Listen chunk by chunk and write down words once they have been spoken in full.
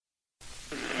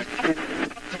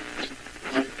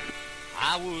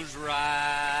was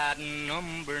riding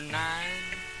number 9,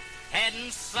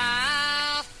 heading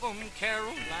south from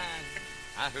Caroline.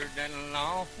 I heard that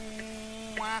long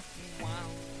wow, wow,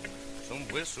 some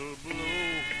whistle blow.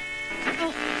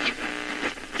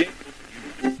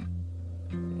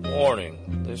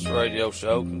 Warning, this radio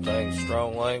show contains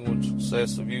strong language,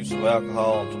 excessive use of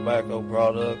alcohol and tobacco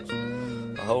products,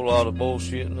 a whole lot of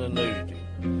bullshitting and nudity.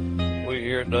 We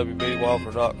here at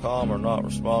WBWalker.com are not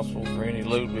responsible for any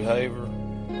lewd behavior,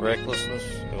 recklessness,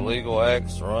 illegal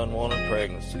acts, or unwanted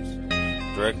pregnancies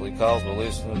directly caused by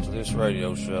listening to this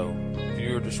radio show.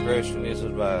 Viewer discretion is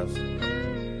advised.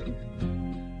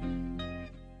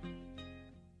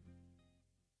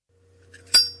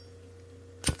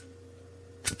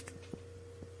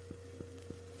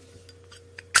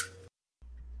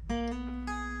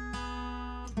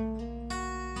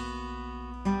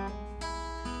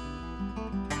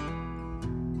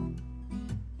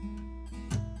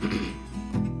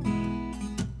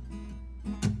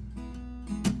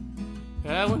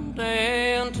 I went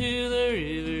down to the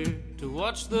river to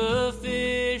watch the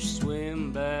fish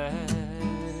swim by.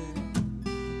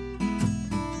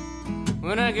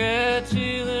 When I got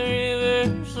to the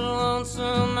river, so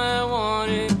lonesome I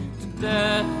wanted to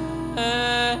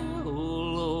die, oh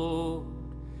Lord.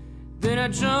 Then I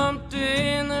jumped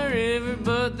in the river,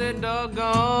 but that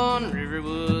doggone river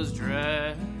was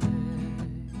dry.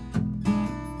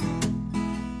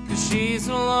 'Cause she's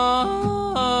so long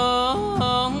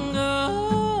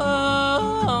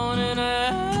gone, and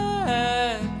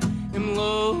I am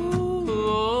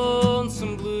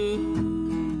lonesome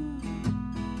blue.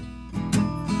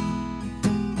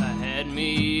 I had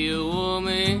me a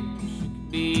woman, she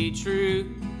could be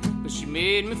true, but she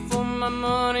made me for my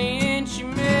money and she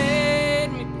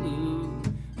made me blue.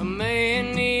 A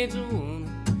man needs a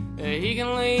woman that he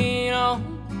can lean on,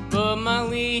 but my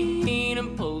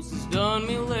leaning post has done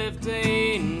me left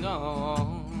and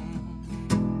gone.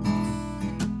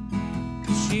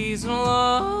 'Cause she's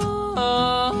long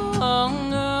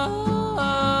gone,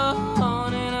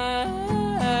 and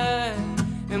I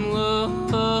am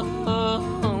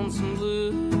lonesome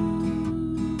blue.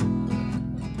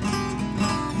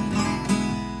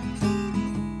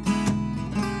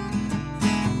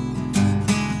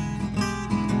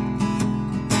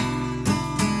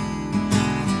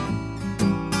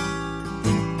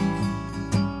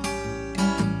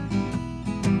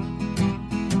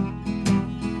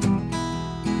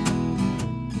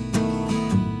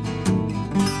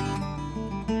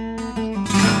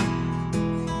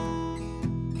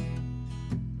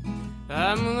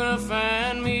 I'm gonna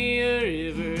find me a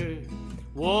river,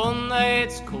 one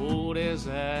that's cold as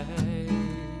ice.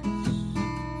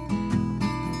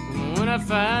 When I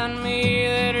find me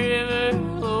that river,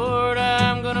 Lord,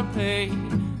 I'm gonna pay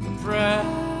the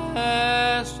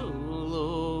price, oh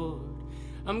Lord.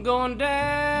 I'm going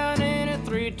down in it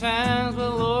 3 times,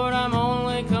 but Lord, I'm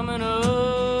only coming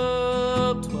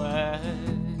up twice.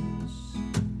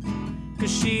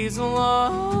 'Cause she's a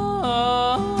long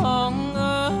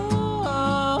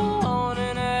gone,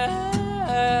 and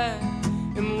I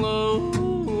am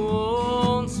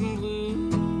lonesome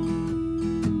blue.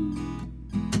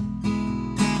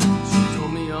 She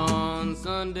told me on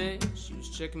Sunday she was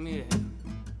checking me out.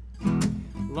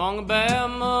 Long about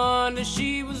Monday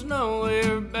she was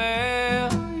nowhere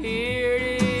about. Here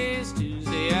it is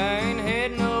Tuesday, I ain't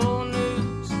had no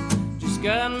news. Just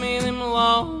got me them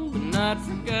long but not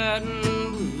forgotten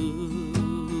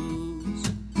blues.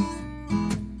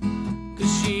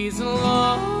 'Cause she's a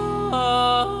long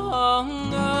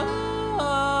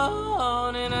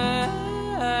gone, and I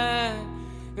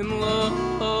am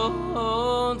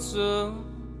lonesome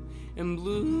and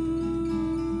blue.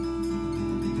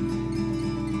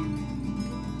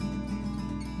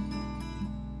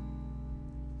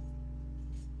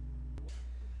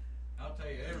 I'll tell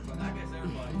you, everybody, I guess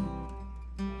everybody,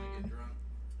 when they get drunk,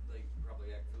 they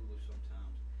probably act foolish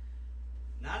sometimes.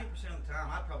 90% of the time,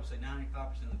 I'd probably say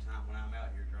 95% of the time when I'm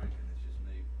out here drinking, it's just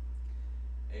me.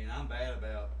 And I'm bad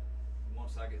about,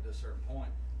 once I get to a certain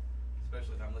point,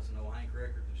 especially if I'm listening to old Hank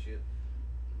records and shit,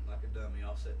 like a dummy,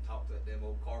 I'll sit and talk to that damn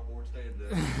old cardboard stand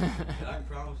up. And I can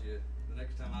promise you, the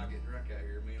next time I get drunk out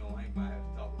here, me and old Hank might have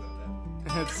to talk about that.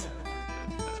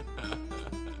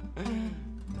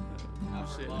 I've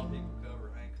heard a lot of people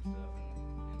cover Hank and stuff,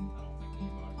 and I don't think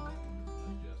anybody's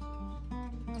done justice.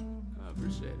 I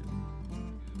appreciate it.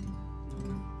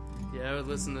 Yeah, I would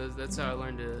listen to. That's how I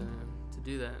learned to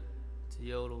do that. To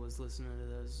yodel was listening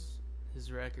to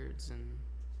his records and.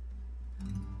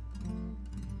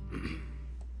 Let's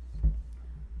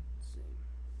see.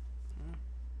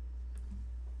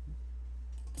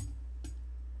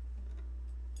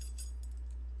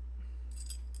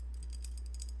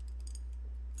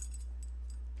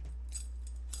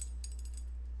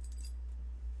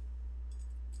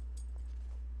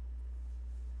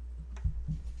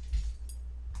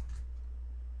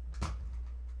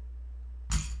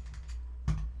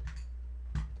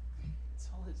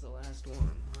 always the last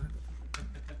one.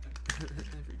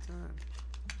 Every time.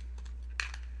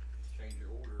 Change your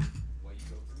order while you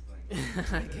go through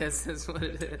things. I guess that's what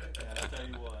it is. Yeah, I'll tell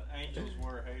you what, angels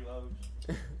wear halos.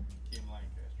 Kim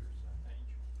Lancaster is an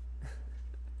angel.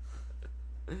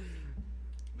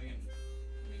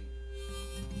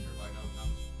 Everybody knows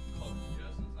I'm as close to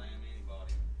Justin as I am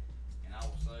anybody. And I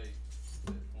will say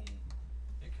that when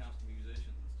it comes to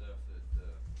musicians and stuff,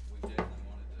 that we definitely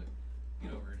wanted to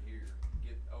get over here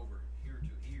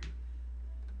to here.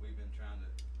 We've been trying to,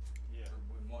 Yeah.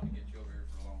 we've been wanting to get you over here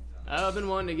for a long time. I've been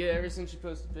wanting to get ever since you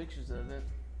posted pictures of it.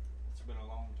 It's been a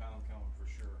long time coming for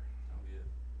sure. Oh, yeah.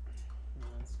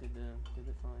 Yeah, it's good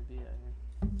to finally be out here.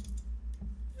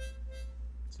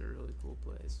 It's a really cool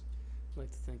place. I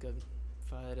like to think if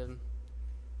I had a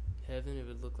heaven, it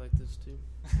would look like this too.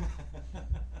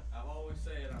 I've always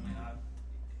said,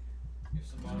 if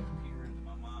somebody could peer into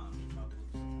my mind, it probably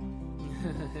looks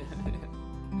something like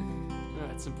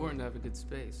No, it's important to have a good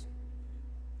space.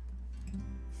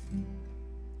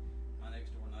 my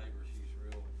next door neighbor. She's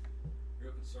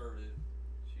real conservative.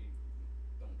 She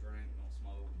don't drink, don't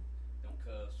smoke, don't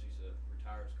cuss. She's a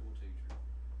retired school teacher.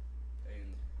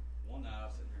 And one night I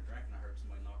was sitting here drinking, I heard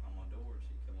somebody knock on my door, and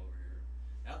she come over here.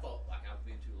 And I thought like I was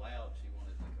being too loud. She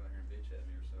wanted to come here and bitch at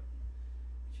me or something.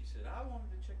 And she said, I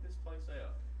wanted to check this place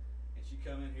out. And she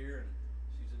come in here and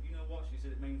she said, you know what? She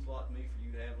said, it means a lot to me for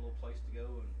you to have a little place to go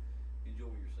and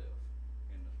enjoy yourself.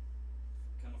 And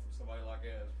coming from somebody like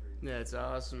that is pretty. Yeah, it's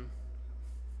awesome.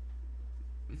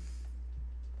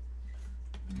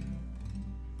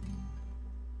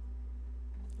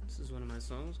 This is one of my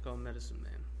songs called Medicine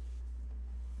Man.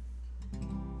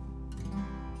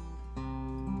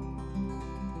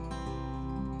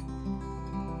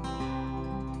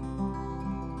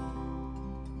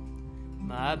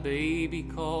 My baby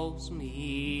calls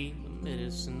me the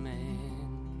medicine man,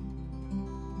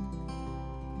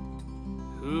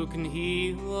 who can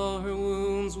heal all her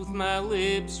wounds with my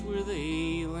lips where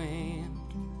they land.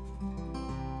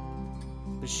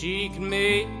 But she can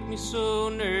make me so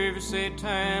nervous at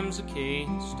times I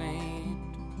can't stand.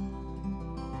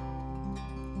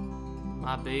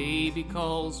 My baby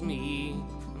calls me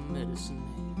the medicine man.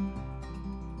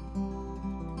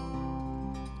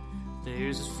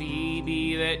 There's a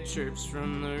Phoebe that chirps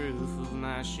from the roof of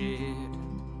my shed.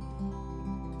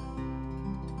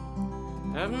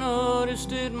 I've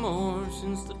noticed it more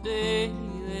since the day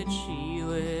that she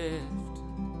left,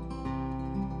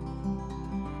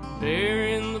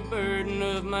 bearing the burden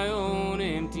of my own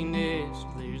empty nest.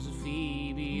 There's a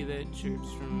Phoebe that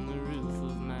chirps from the roof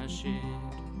of my shed.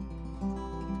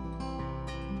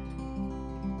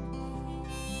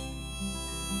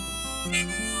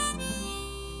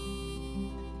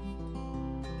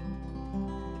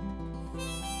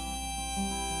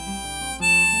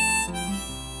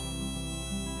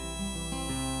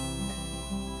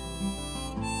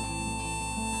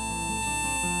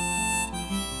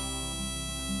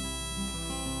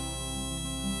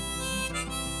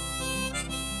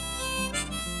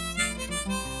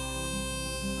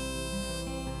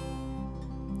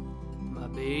 My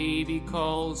baby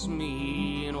calls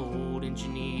me an old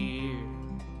engineer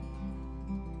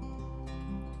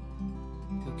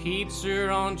who keeps her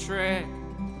on track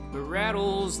but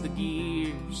rattles the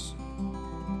gears.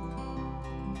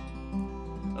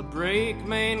 A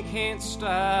brakeman can't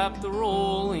stop the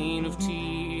rolling of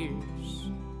tears,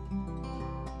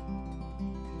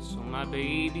 so my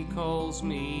baby calls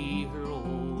me her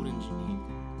old engineer.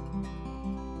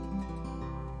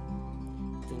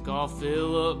 Think I'll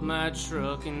fill up my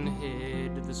truck and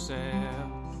head to the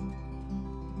south.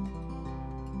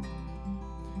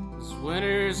 'Cause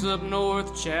winters up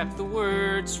north chap the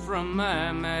words from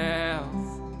my mouth.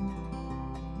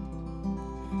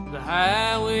 The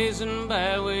highways and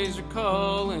byways are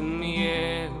calling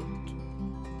me out.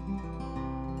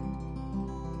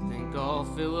 Think I'll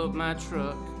fill up my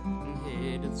truck and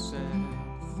head to the south.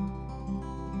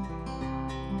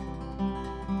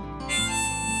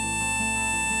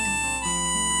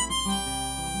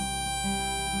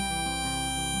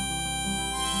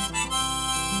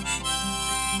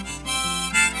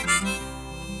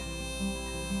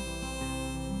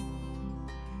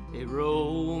 A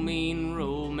roaming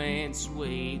romance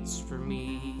waits for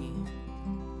me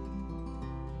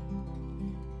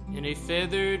in a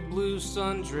feathered blue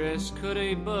sundress cut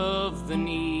above the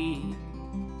knee.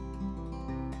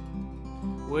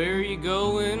 Where you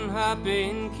going, hop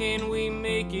in, can we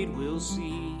make it, we'll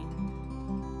see.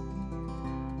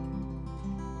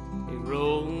 A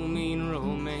roaming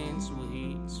romance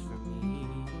waits for me.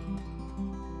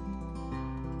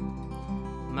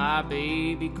 My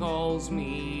baby calls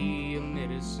me a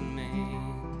medicine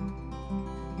man,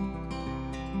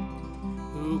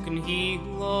 can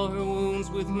heal all her wounds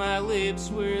with my lips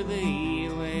where they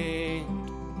land.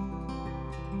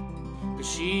 But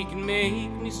she can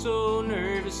make me so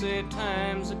nervous at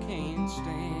times I can't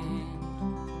stand.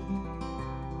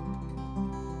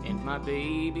 And my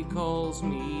baby calls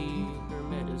me her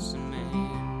medicine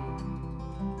man.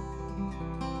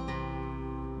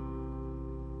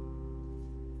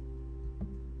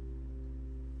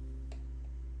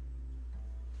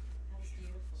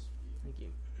 Thank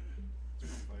you.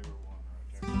 It's my favorite one right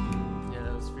there. Yeah,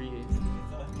 that was for you.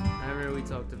 I remember we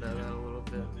talked about that a little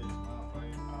bit. This is my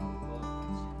favorite. I love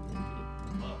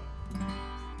it. Love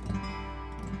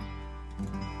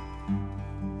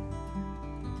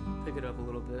it. Pick it up a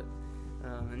little bit,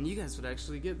 and you guys would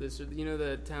actually get this. You know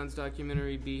the Towns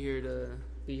documentary, "Be Here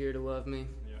to Love Me."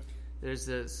 Yeah. There's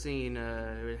a scene.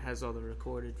 It has all the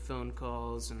recorded phone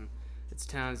calls, and it's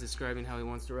Towns describing how he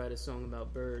wants to write a song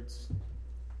about birds,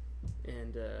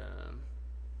 and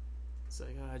it's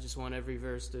like, oh, I just want every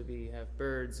verse to have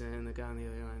birds, and the guy on the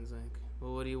other line's like,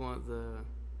 well, what are you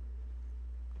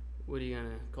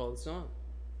gonna call the song?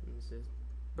 And he says,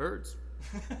 birds.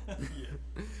 Yeah.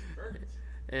 Birds.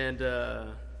 And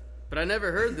but I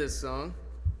never heard this song,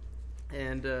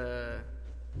 and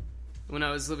when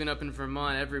I was living up in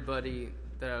Vermont, everybody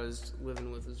that I was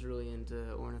living with was really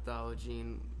into ornithology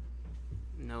and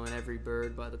knowing every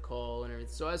bird by the call and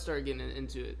everything. So I started getting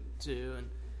into it too,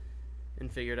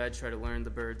 and figured I'd try to learn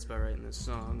the birds by writing this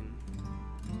song.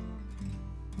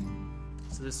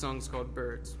 So this song's called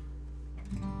Birds.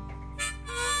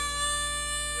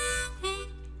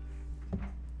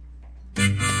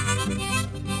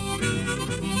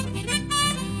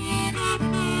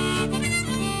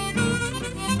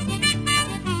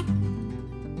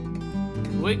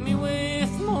 Wake me with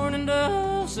morning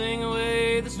dove, sing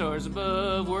away the stars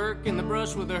above. Work in the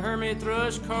brush with a hermit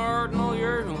thrush, cardinal,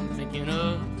 you're who I'm thinking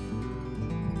of.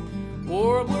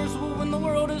 Warblers will when the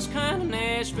world is kind of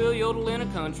Nashville, yodel in a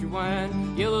country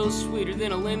wine. Yellow sweeter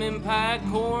than a lemon pie,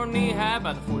 corn knee high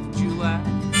by the 4th of July.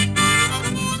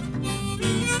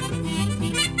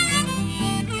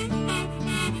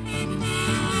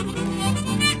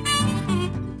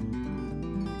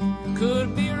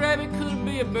 Could be a rabbit, could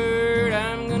be a bird.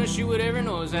 I'm gonna shoot whatever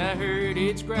noise I heard.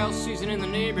 It's grouse season in the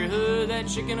neighborhood. That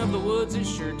chicken of the woods, it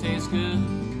sure tastes good.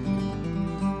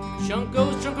 Chunk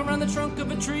goes drunk around the trunk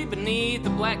of a tree beneath the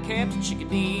black-capped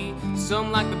chickadee.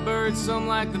 Some like the birds, some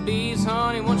like the bees.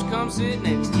 Honey, won't you come sit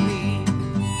next to me?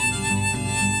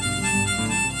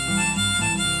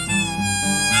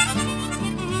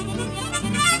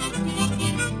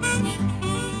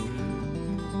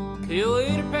 Hill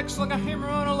eater pecks like a hammer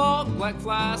on a log. Black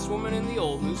fly swarming in the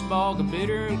old moose bog. A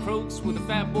bitter and croaks with a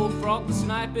fat bullfrog. The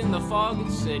snipe in the fog,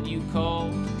 it said you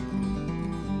called.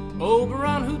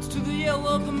 Oberon hoots to the yell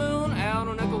of the moon. Out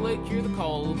on Echo Lake, hear the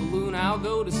call of the loon. I'll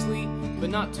go to sleep,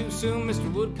 but not too soon.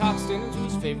 Mr. Woodcock's into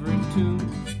his favorite tune.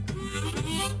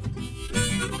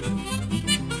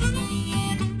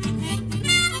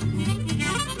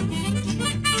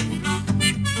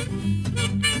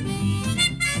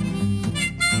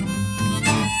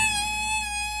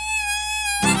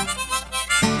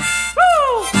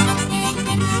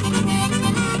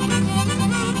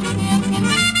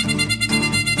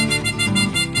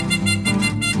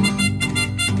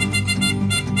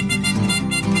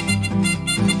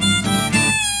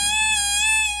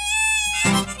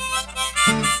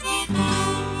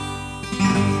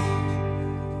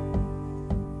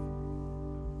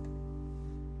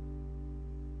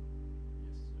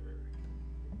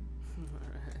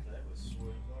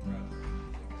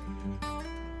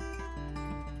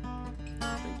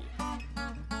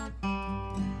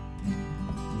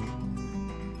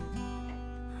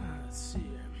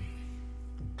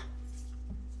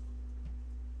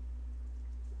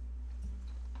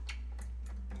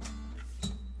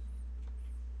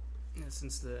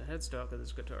 Since the headstock of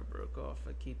this guitar broke off,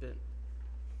 I keep it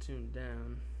tuned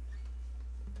down.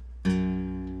 Get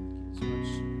as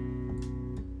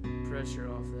much pressure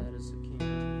off that as I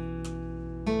can.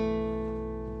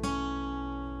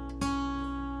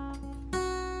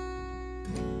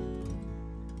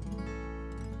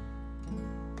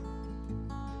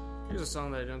 Here's a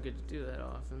song that I don't get to do that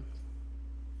often.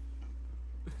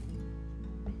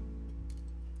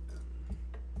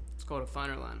 It's called A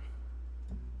Finer Line,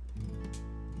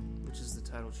 which is the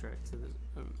title track to the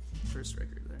first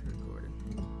record that I recorded.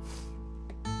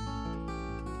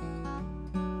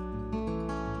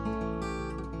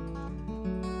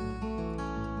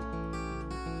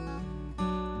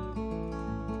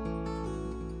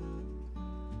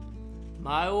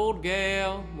 My old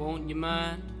gal, won't you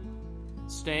mind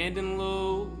standing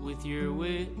low with your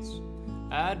wits?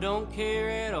 I don't care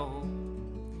at all.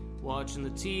 Watching the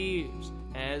tears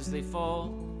as they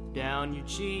fall down your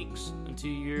cheeks onto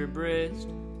your breast.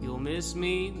 You'll miss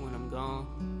me when I'm gone.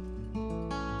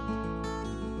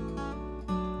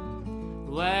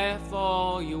 Laugh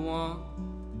all you want.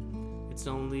 It's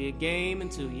only a game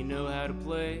until you know how to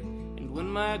play. And when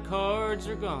my cards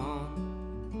are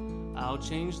gone, I'll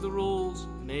change the rules,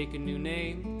 make a new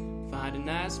name, find a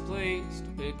nice place to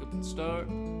pick up and start.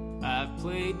 I've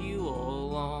played you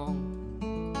all along.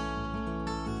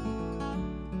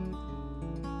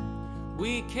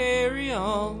 We carry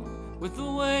on with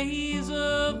the ways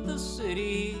of the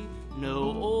city.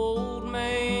 No old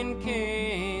man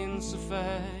can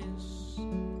suffice.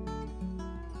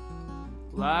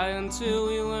 Lie until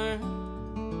we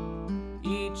learn,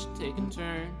 each taking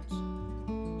turns,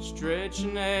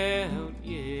 stretching out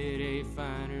yet a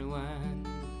finer line.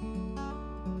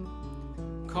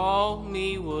 Call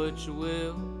me what you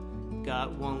will,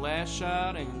 got one last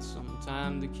shot and some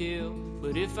time to kill.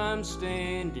 But if I'm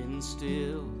standing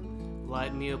still,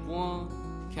 light me up one,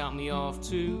 count me off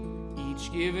two. Each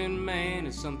given man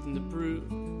is something to prove,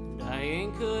 and I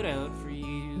ain't cut out for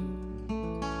you.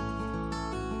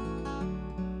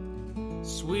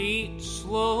 Sweet,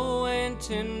 slow, and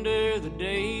tender, the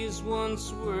days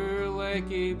once were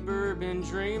like a bourbon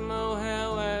dream. Oh,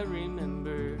 how I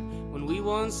remember when we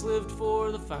once lived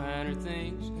for the finer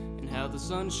things, and how the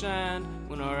sun shined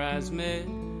when our eyes met.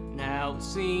 Now it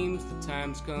seems the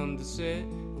time's come to set,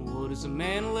 and what is a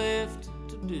man left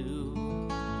to do?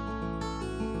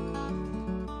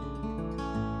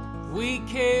 We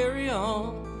carry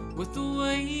on with the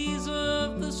ways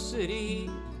of the city.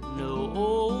 No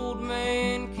old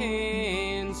man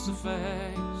can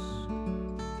suffice.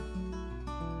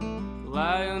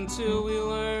 Lie until we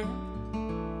learn,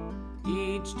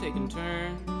 each taking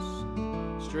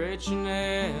turns, stretching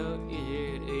out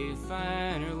yet a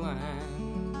finer line.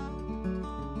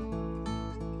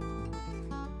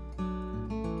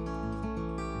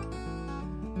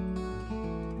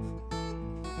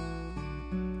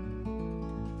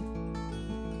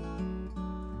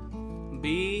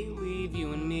 Believe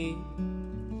you and me,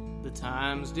 the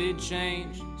times did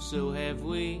change, so have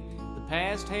we. The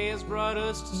past has brought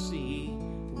us to see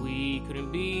we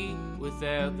couldn't be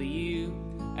without the you.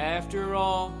 After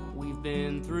all we've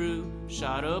been through,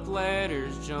 shot up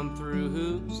ladders, jumped through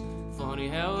hoops. Funny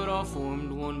how it all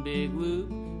formed one big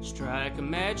loop. Strike a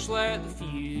match, light the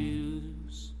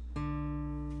fuse.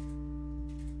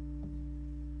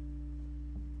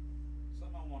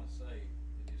 Something I want to say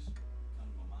that just come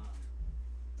to my mind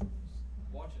is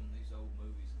watching these old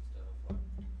movies and stuff. Like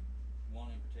one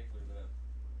in particular that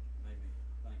made me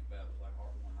think about was like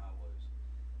Heartworn Highways.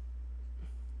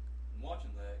 And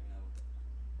watching that, you know,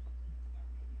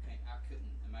 I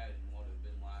couldn't imagine what it would have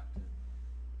been like to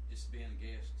just being a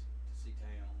guest to see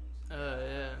towns.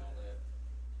 Yeah. And all that.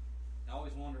 I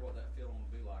always wonder what that feeling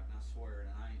would be like, and I swear,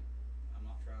 and I'm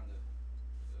not trying to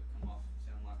come off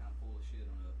sounding like I'm full of shit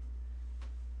or nothing,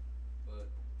 but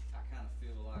I kind of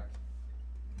feel like,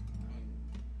 I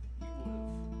mean, you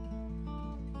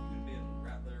would have been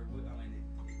right there with, I mean, it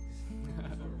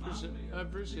sort of reminds me I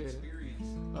of appreciate the it. experience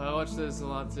I watch this a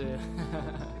lot too.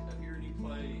 of hearing you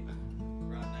play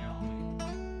right now. I mean,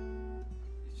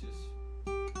 it's just,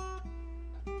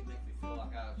 it makes me feel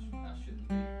like I shouldn't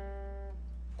be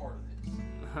part of this.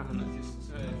 It's just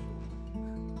special.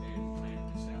 And man, it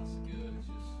just sounds so good. It's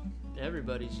just,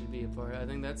 Everybody should be a part. I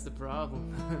think that's the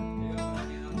problem. yeah, I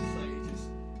mean, I'm just saying, it's just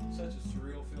such a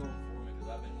surreal feeling for me because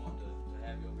I've been wanting to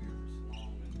have you over here for so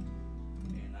long,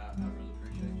 and I really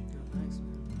appreciate you. Thanks, man.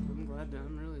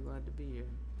 I'm really glad to be here.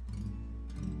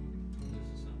 This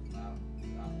is something I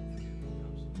won't forget when it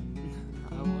comes to.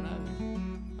 I won't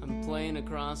either. I'm playing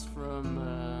across from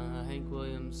a Hank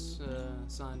Williams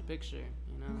signed picture,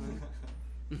 you know?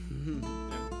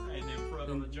 And in front of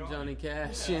the And Johnny. Johnny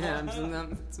Cash, yeah.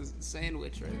 It's a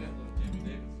sandwich right Got now. little Jimmy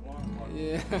Davis alarm clock.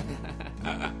 Yeah.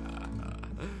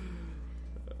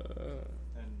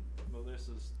 And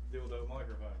Melissa's dildo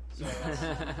microphone. So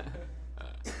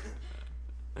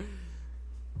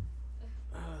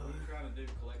What are you trying to do?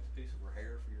 Collect a piece of her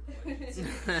hair for your collection?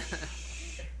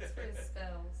 It's for his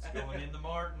spells. it's going in the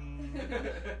Martin.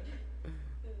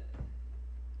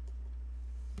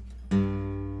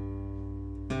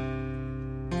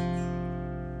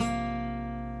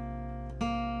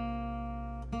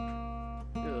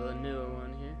 Do a newer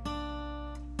one here.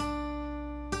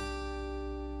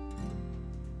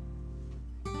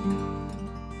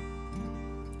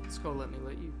 It's called Let Me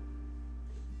Let You.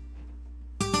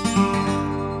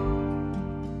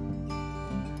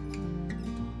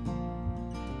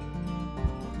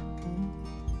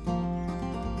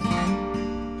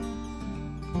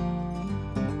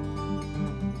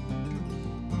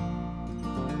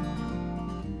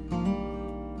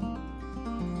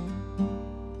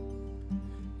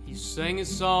 sang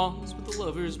his songs with a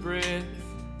lover's breath,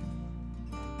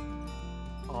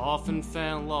 often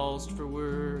found lost for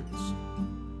words,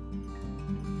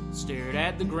 stared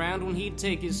at the ground when he'd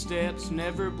take his steps,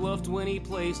 never bluffed when he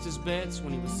placed his bets.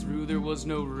 When he was through, there was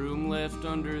no room left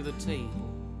under the table.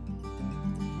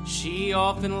 She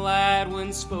often lied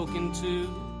when spoken to,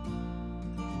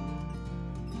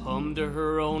 hummed to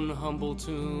her own humble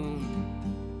tune,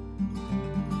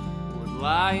 would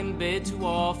lie in bed too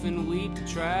often, weep to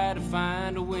try to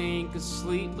find a wink of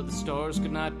sleep, but the stars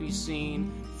could not be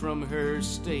seen from her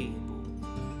stable.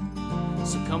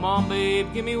 So come on,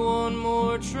 babe, give me one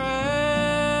more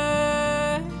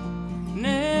try.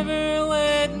 Never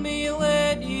let me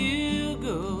let you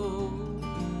go.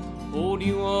 Hold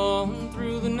you on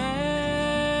through the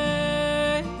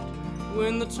night.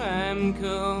 When the time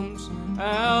comes,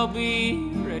 I'll be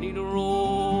ready to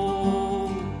roll.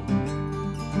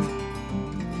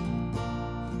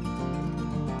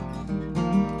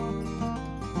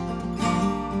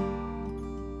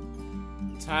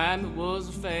 Time, it was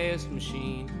a fast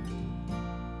machine,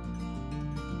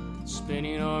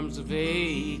 spinning arms of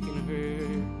ache and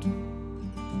hurt.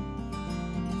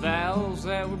 Vows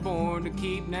that were born to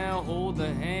keep now hold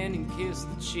the hand and kiss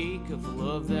the cheek of the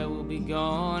love that will be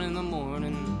gone in the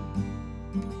morning.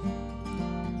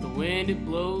 The wind, it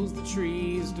blows the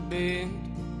trees to bend,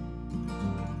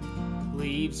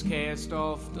 leaves cast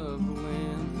off of the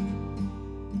limb.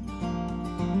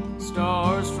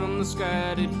 Stars from the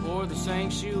sky did pour, the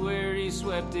sanctuary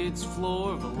swept its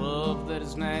floor of a love that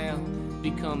has now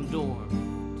become dormant.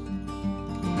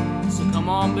 So come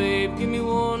on, babe, give me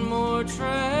one more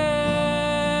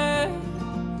try.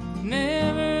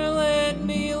 Never let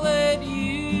me let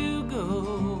you go.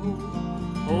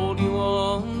 Hold you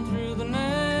on through the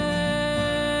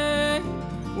night.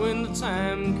 When the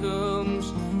time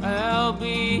comes, I'll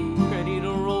be ready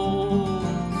to roll.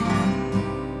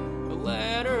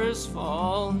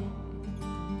 Falling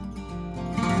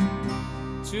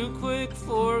too quick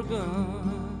for a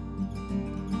gun.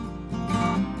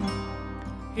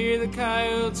 Hear the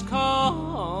coyotes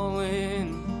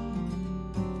calling,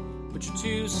 but you're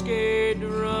too scared to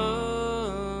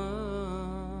run.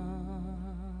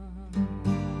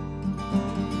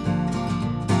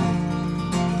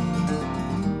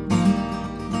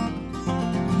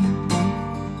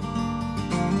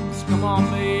 So come on,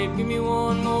 babe, give me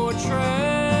one more try.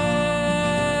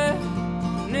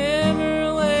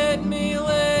 Never let me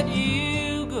let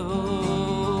you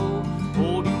go.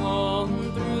 Hold you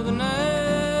on through the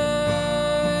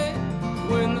night.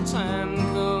 When the time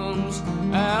comes,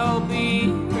 I'll be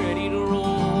ready to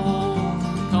roll.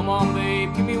 Come on,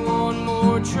 babe, give me one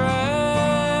more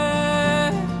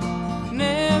try.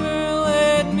 Never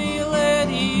let me let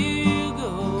you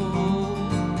go.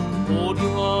 Hold you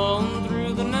on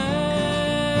through the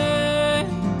night.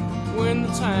 When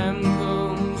the time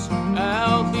comes,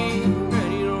 I'll be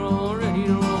ready to roll, ready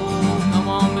to roll. Come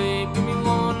on, babe, give me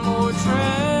one more try.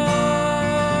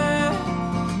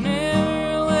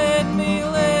 Never let me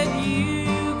let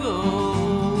you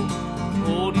go.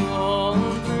 Hold you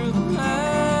on through the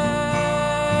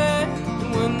night.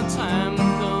 And when the time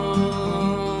comes,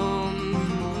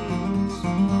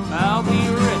 I'll be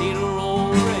ready to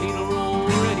roll, ready to roll,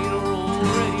 ready to roll,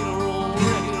 ready to roll,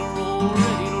 ready to roll,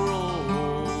 ready to roll.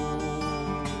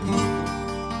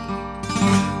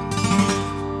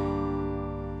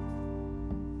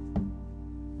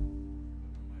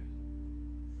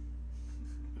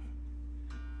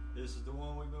 This is the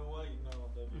one we've been waiting on,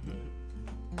 WB.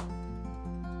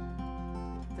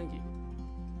 Thank you.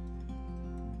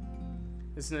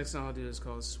 This next song I'll do is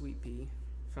called Sweet Pea.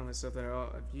 I found myself that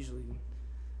I've usually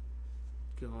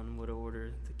go in what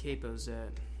order the capo's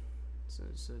at, so I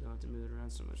don't have to move it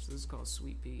around so much. So this is called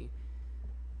Sweet Pea.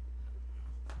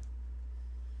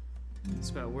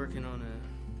 It's about working on a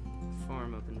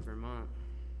farm up in Vermont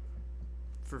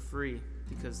for free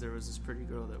because there was this pretty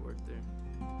girl that worked there.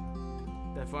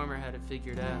 That farmer had it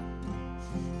figured out.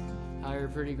 Hire a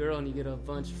pretty girl and you get a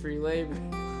bunch of free labor.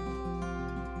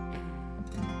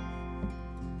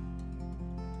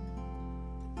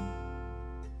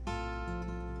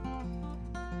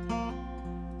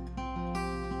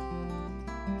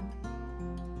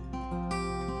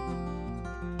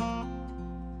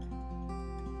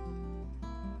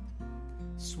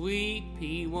 Sweet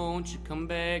pea, won't you come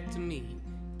back to me?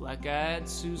 Black-eyed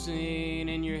Susan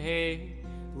in your hair.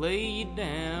 Lay you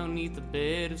down neath a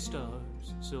bed of stars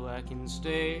so I can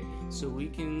stare, so we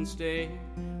can stare.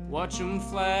 Watch them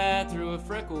fly through a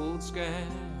freckled sky.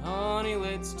 Honey,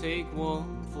 let's take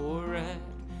one for a ride.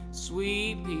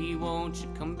 Sweet pea, won't you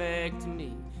come back to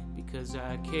me? Because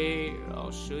I care,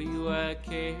 I'll show you I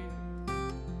care.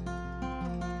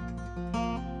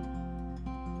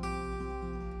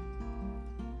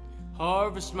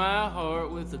 Harvest my heart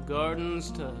with a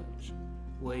garden's touch.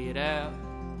 Weigh it out,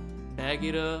 bag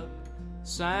it up,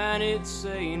 sign it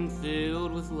saying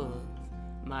filled with love.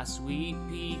 My sweet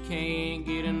pea can't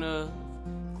get enough.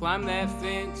 Climb that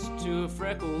fence to a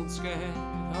freckled sky.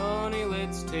 Honey,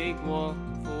 let's take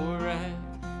one for a ride.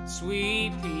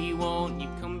 Sweet pea, won't you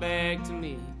come back to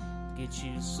me? Get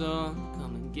you some,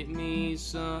 come and get me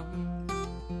some.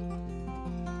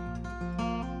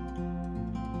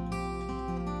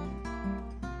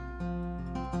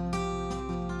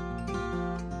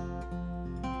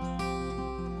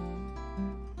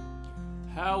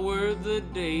 How were the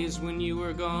days when you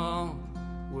were gone?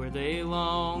 Were they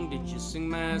long? Did you sing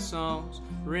my songs?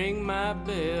 Ring my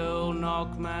bell,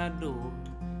 knock my door.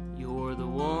 You're the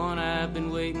one I've been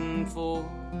waiting for.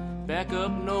 Back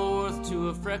up north to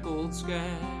a freckled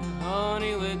sky.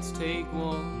 Honey, let's take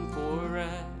one for a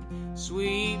ride.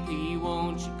 Sweet pea,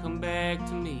 won't you come back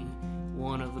to me?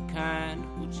 One of a kind,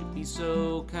 would you be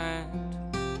so kind?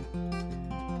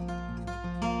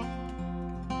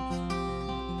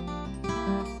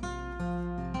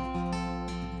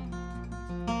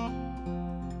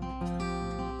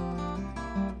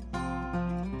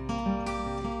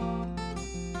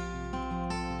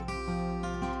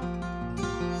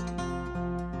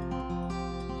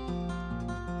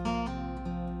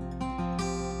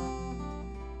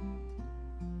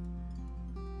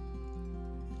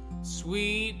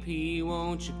 Sweet pea,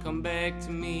 won't you come back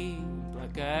to me?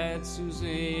 Black-eyed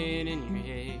Susan in your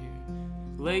hair.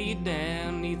 Lay you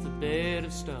down neath a bed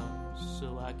of stars,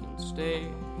 so I can stare,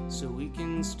 so we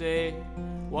can stare.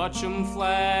 Watch 'em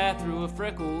fly through a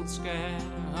freckled sky.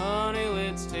 Honey,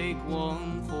 let's take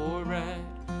one for a ride.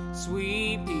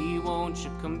 Sweet pea, won't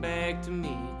you come back to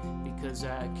me? Because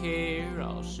I care,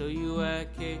 I'll show you I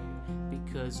care.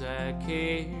 Because I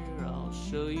care, I'll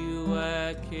show you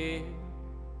I care.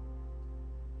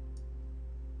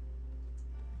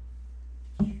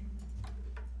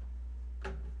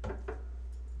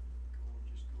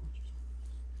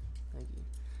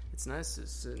 It's nice to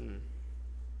sit and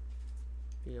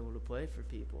be able to play for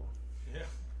people. Yeah.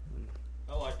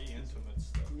 I like the intimate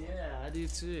stuff. Yeah, I do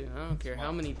too. I don't care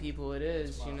how many people it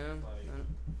is, you know. Well,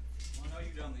 I know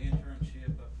you've done the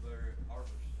internship up there at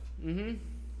Harvard. Mm-hmm.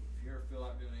 If you ever feel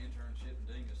like doing an internship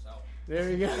in Dingus, I'll...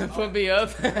 There you go. Put me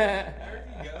up. There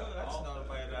you go. That's not a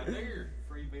bad idea.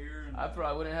 Free beer and... I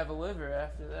probably wouldn't have a liver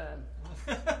after that.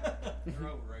 You're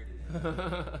overrated.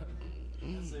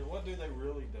 See, what do they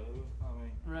really do? I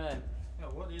mean, Right. yeah,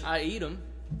 what is? I eat them.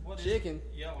 What is- Chicken.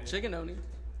 Yeah, well, Chicken don't eat.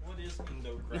 What is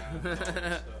endocrine and all that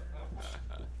stuff?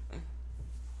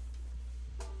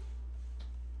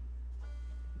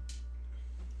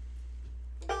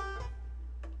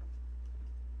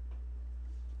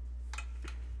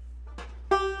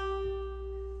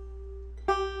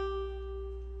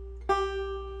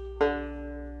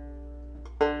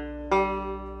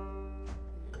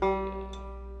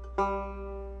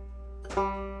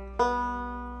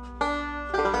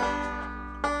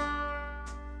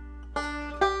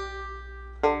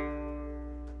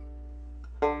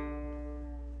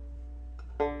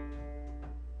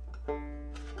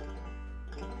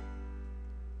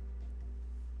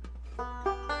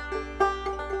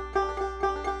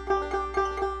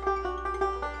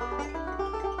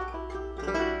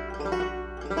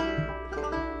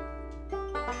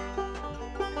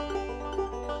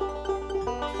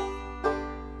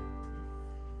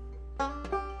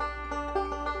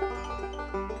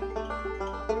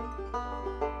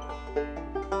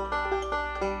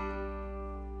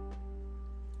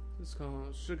 It's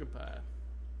called Sugar Pie.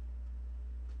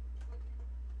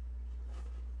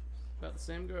 About the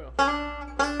same girl.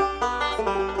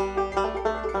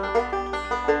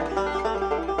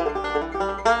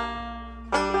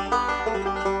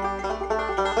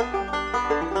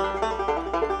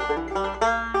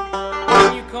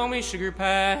 When you call me Sugar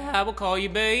Pie, I will call you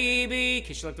baby.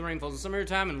 Kiss you like the rain falls in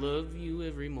summertime and love you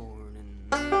every morning.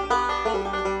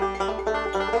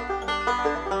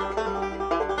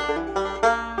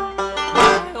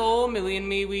 Millie and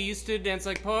me, we used to dance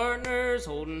like partners,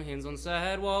 holding hands on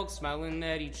sidewalks, smiling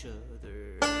at each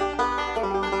other.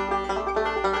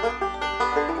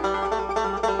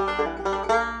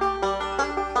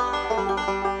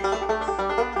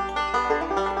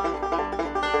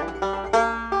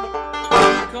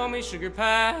 Call me Sugar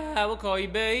Pie, I will call you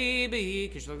baby.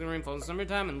 Kiss you like the rain falls in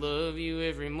summertime and love you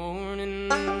every morning.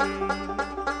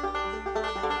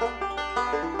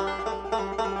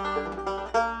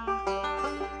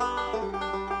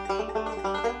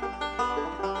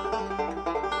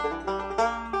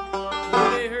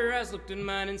 Looked in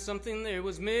mine and something there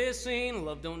was missing.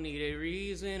 Love don't need a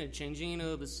reason, a changing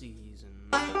of the season.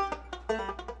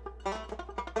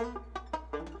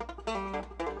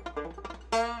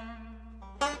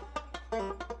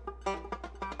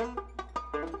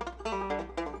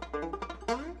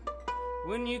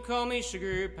 when you call me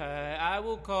sugar pie. I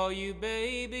will call you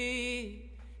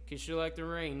baby. Kiss you like the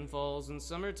rain falls in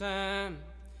summertime.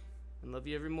 And love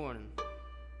you every morning.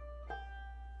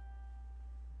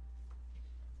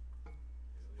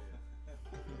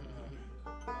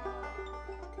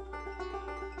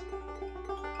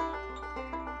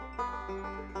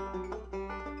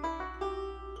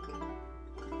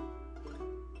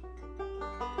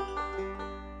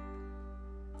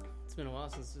 It's been a while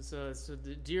since. So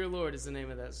Dear Lord is the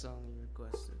name of that song you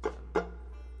requested. It was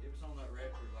on that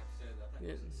record, like I said. I think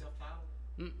it was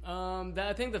self-titled.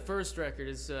 I think the first record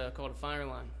is called A Finer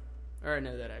Line. Or I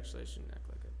know that actually. I shouldn't act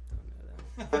like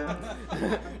I don't know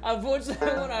that. Unfortunately,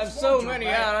 when I have so many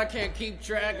out, I can't keep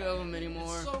track of them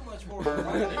anymore. It's so much more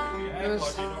dramatic if you act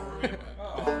like you don't remember.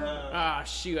 Ah,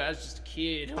 shoot, I was just a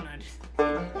kid when I did.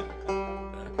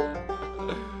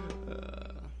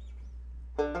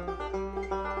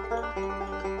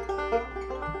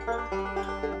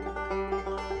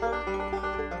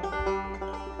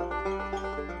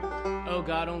 Oh,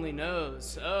 God Only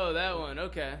Knows. Oh, that one.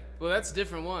 Okay. Well, that's a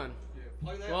different one. Yeah,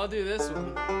 play that. Well, I'll do this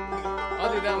one.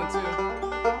 I'll do that one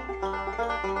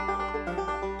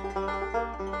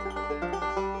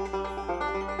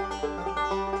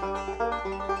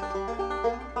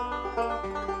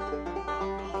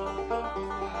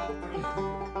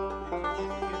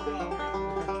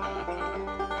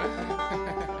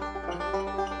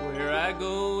Where I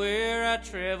go, where I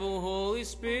travel, Holy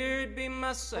Spirit be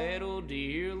my saddle,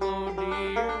 dear Lord,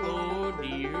 dear Lord,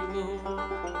 dear Lord.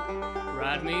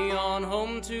 Ride me on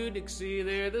home to Dixie,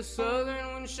 there the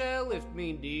southern wind shall lift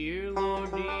me, dear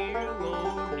Lord, dear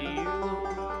Lord, dear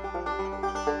Lord.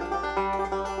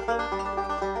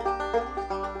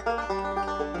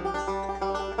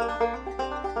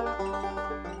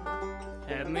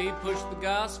 Have me push the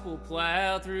gospel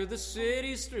plow through the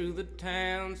cities, through the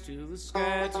towns, to the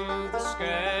sky, to the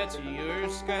sky, to your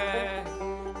sky.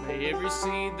 May every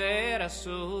seed that I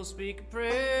sow speak a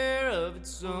prayer of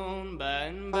its own, by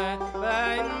and by,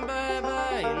 by and by,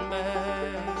 by and by.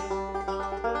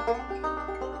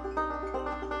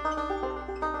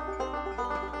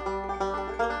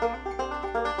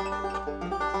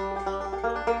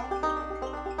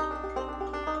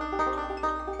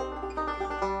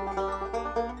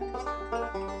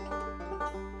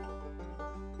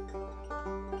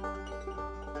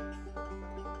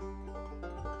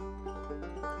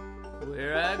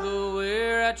 Where I go,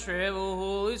 where I travel,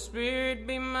 Holy Spirit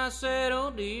be my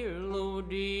saddle, dear Lord,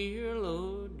 dear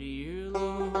Lord, dear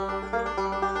Lord.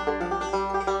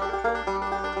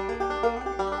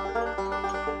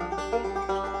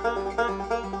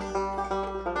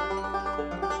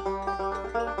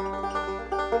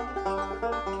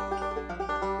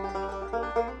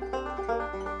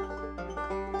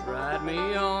 Ride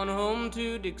me on home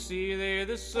to Dixie, there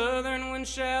the southern wind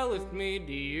shall lift me,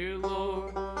 dear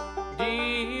Lord.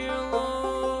 Dear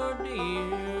Lord,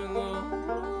 dear Lord.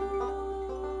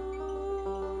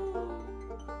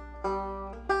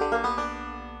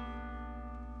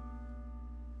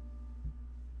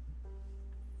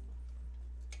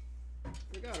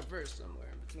 We got a verse somewhere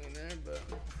in between there, but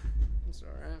it's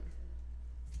alright.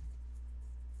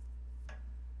 I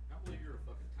believe you're a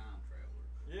fucking time traveler.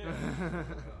 Yeah.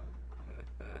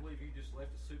 I believe you just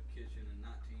left a soup kitchen in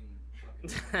 19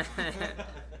 fucking.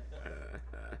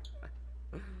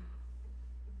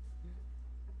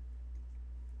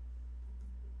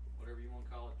 Whatever you want to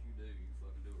call it, you do. You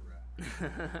fucking do it right.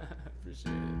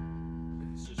 Appreciate it.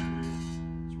 It's just real.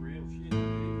 It's real shit.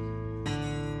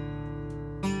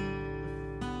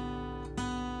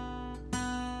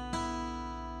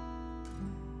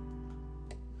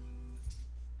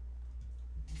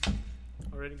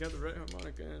 Already got the right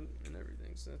harmonica and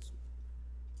everything, so that's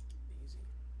easy.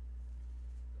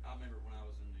 I remember when I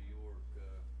was in New York,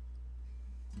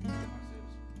 like I said,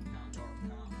 it's kind of dark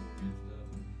time for me and stuff.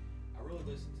 I really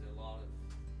listened to a lot of,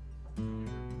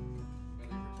 whether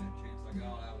every chance I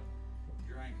got, I would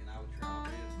drink and I would try my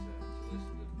best to listen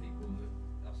to the people that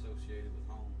I associated with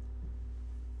home.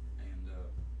 And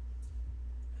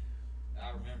I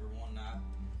remember one night,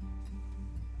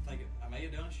 I may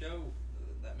have done a show,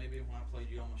 that may be when I played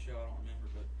you on the show, I don't remember,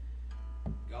 but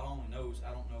God only knows,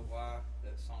 I don't know why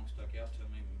that song stuck out to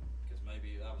me, because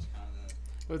maybe that was kind of the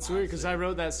Well, it's weird because I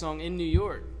wrote that song in New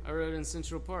York. I wrote it in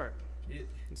Central Park.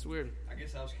 It's weird. I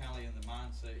guess I was kind of in the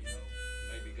mindset,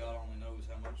 maybe God only knows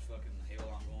how much fucking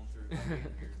hell I'm going through by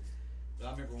being here. But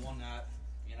I remember one night,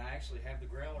 and I actually have the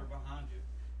growler behind you.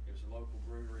 It was a local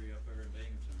brewery up there in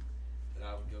Binghamton that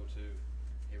I would go to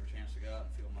every chance I got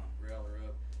and fill my growler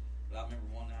up. But I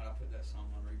remember one night I put that song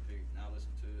on repeat, and I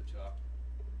listened to it till I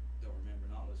don't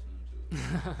remember not listening to it Oh,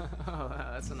 wow,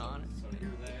 that's an honor. So to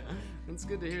hear that, It's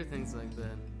good to hear things like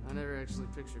that. I never actually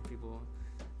pictured people.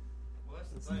 well,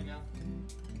 that's the thing.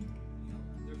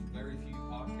 There's very few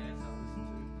podcasts I listen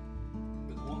to,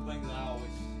 but the one thing that I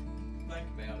always think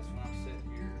about is when I'm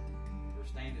sitting here or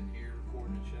standing here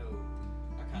recording a show,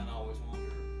 I kind of always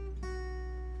wonder.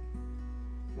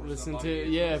 where Listen somebody to, is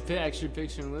yeah, listening. actually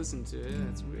picture and listen to it.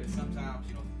 That's weird. Sometimes,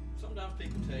 sometimes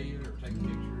people tell you or take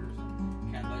pictures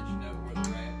and kind of let you know where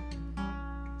they're at.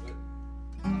 But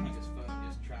I think it's fun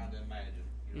just trying to imagine.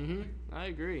 I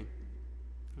agree.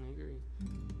 Oh, dude.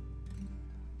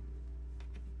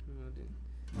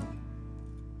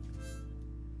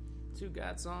 2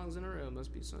 God songs in a row.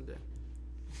 Must be Sunday.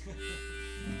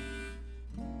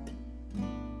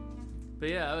 But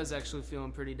yeah, I was actually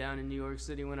feeling pretty down in New York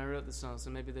City when I wrote the song, so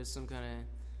maybe there's some kind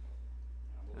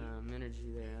of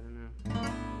energy there. I don't know.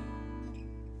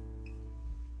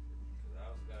 Because I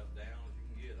was about as down as you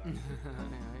can get.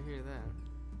 Yeah, I hear that.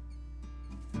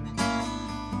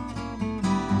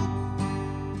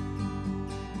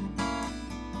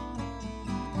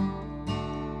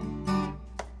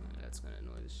 That's gonna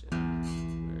annoy the shit.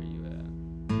 Where are you at?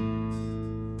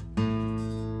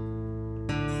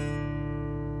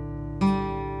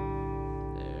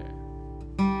 There.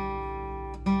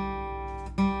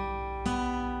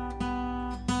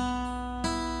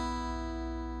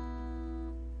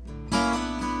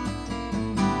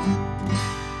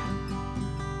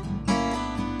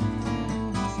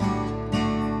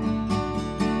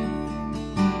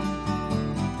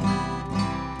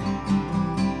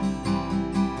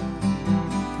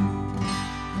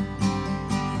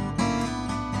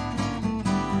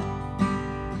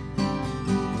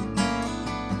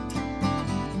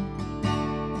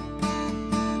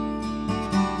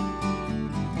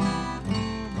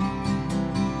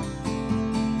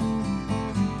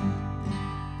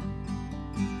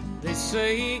 They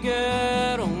say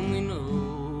God only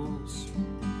knows.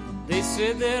 They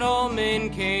said that all men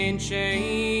can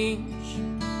change,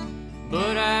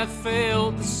 but I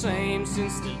felt the same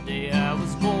since the day I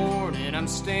was born, and I'm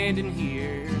standing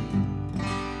here.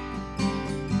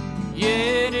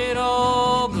 Yet it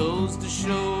all goes to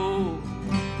show,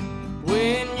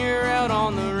 when you're out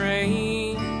on the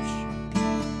range,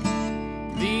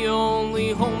 the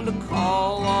only home to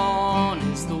call on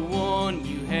is the one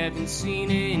you haven't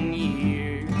seen in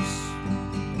years.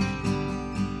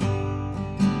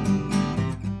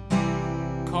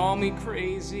 Call me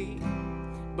crazy,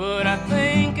 but I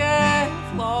think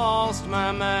I've lost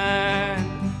my mind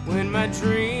when my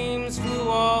dreams flew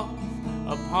off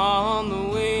upon the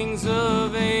wings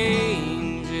of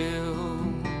angels,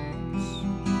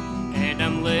 and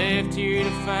I'm left here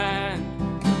to find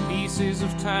the pieces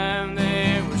of time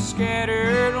that were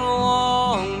scattered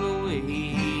along the way.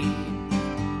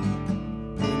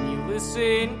 When you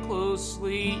listen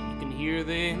closely, you can hear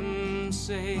them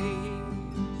say,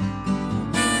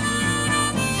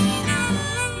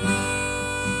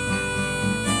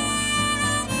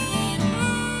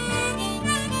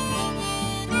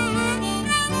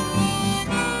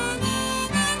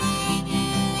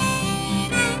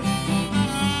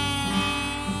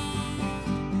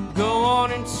 go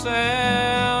on and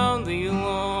sound the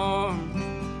alarm,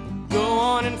 go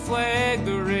on and flag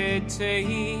the red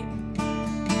tape,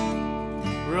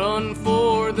 run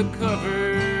for the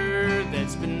cover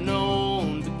that's been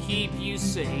known to keep you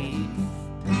safe.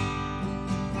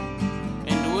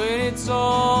 And when it's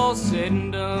all said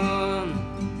and done,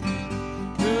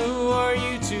 who are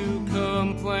you to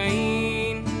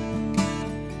complain?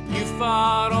 You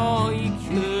fought all you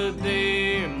could,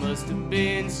 there must have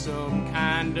been some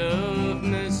kind of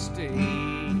mistake.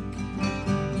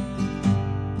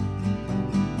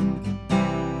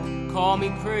 Call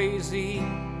me crazy,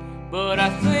 but I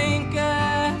think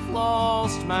I've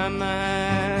lost my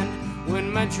mind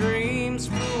when my dreams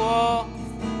flew off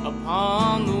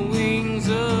upon the wings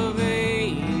of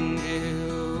angels,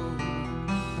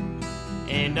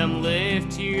 and I'm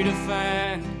left here to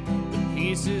find the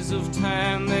pieces of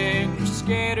time that were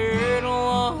scattered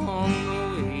along the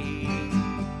way.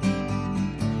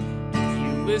 If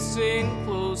you listen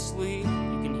closely,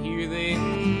 you can hear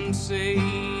them say,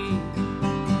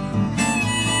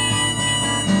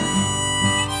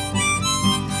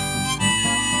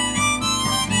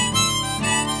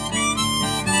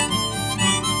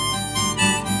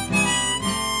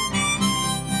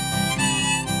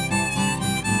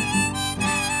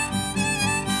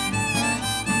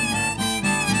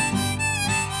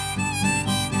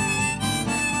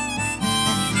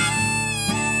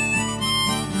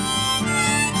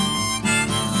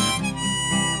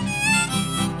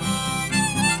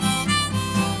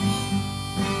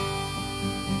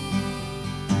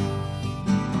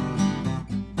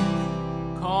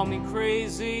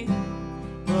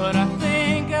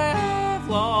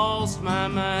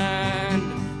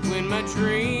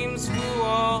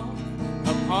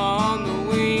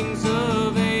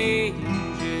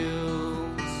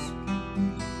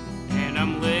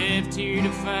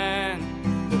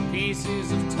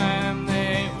 pieces of time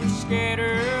that were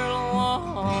scattered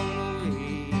along the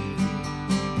way.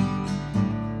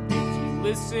 If you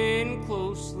listen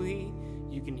closely,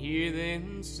 you can hear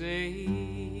them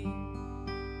say,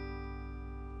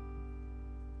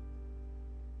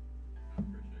 I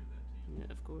appreciate that, Tim. yeah,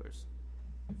 of course.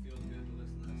 It feels good to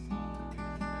listen to that song.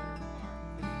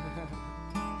 It makes a better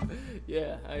environment.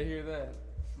 Yeah, I hear that.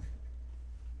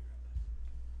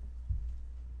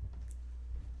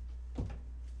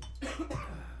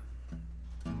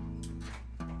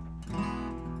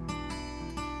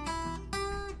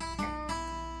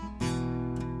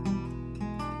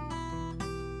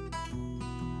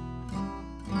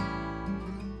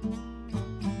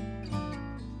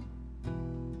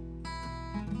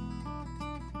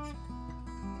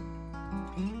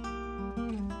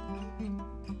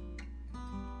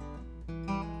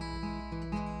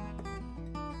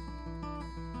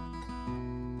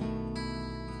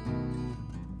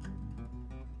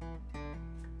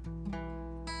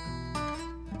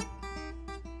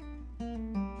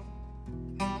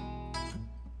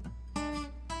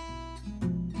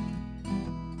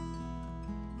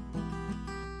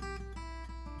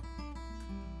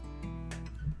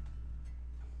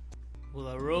 Well,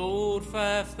 I rode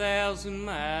 5,000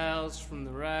 miles from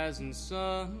the rising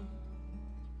sun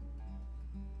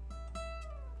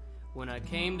when I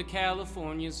came to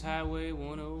California's Highway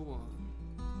 101.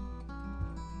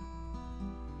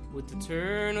 With the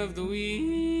turn of the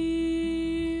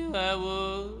wheel, I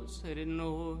was headed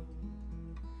north,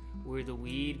 where the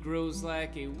weed grows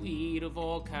like a weed of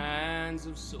all kinds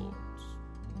of sorts.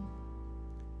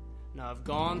 Now I've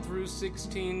gone through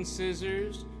 16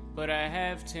 scissors, but I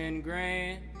have 10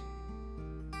 grand.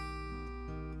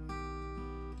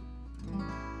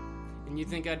 And you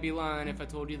think I'd be lying if I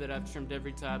told you that I've trimmed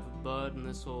every type of bud in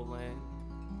this whole land.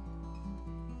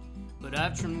 But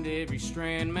I've trimmed every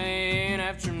strand, man.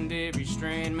 I've trimmed every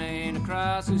strand, man.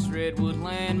 Across this redwood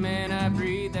land, man. I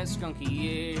breathe that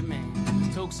skunky air,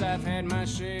 man. Tokes, I've had my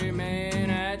share,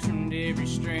 man. I trimmed every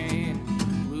strand.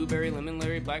 Blueberry, lemon,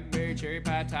 Larry, blackberry, cherry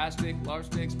pie, tie stick, large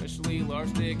stick, specially large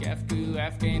stick, Afgoo,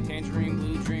 Afghan, tangerine,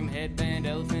 blue dream, headband,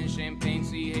 elephant, champagne,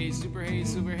 sea haze, super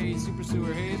haze, silver haze, super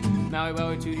sewer haze, Maui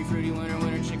Wowie, tutti fruity,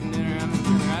 winter, chicken dinner, I'm a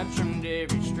trimmer. I've trimmed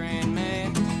every strand,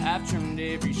 man. I've trimmed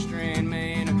every strand,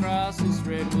 man. Across this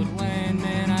redwood land,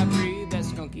 man. I breathe that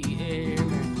skunky air,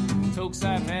 man. Tokes,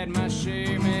 I've had my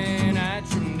share, man. I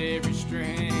trimmed every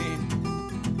strand.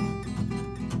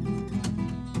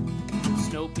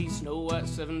 Snow Pea, Snow White,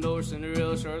 Seven Door,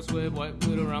 Cinderella, Charlotte's Web, White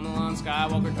Widow, Ramelan,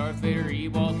 Skywalker, Darth Vader,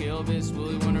 Ewok, Elvis,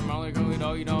 Willy Wonder, Molly, Girly,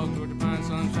 Doggy Dog, Georgia Pine,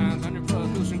 Sunshine,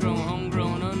 Thunderfuck, Ocean Growing,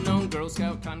 Homegrown, Unknown, Girl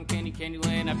Scout, Cotton Candy,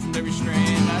 Candyland. I've trimmed every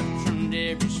strand, I've trimmed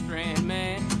every strand,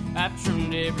 man. I've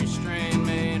trimmed every strand,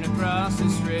 man. Across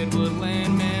this redwood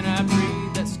land, man. I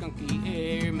breathe that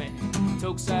skunky air, man.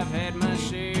 Tokes, I've had my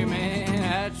share, man.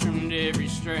 I trimmed every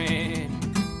strand.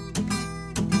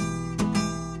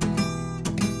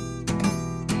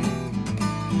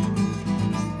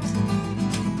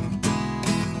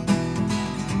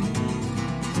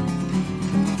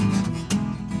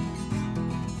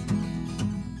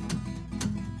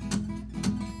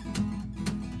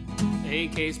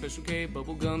 AK, Special K,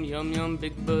 Bubblegum, Yum Yum,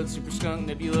 Big Bud, Super Skunk,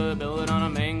 Nebula, Belladonna,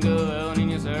 Mango, El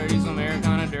Nino, Sardies,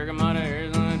 Americana, Dergamata,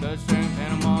 Arizona, Dutch String,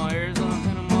 Panama, Arizona,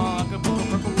 Panama, Acapulco,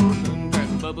 Purple Road, Crack,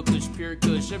 Bubba Kush, Pure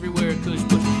Kush, everywhere Kush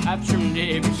Bush. I've trimmed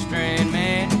every strand,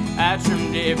 man. I've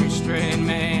trimmed every strand,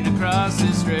 man. Across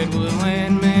this redwood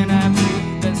land, man. I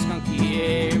breathe that skunky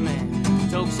air, man.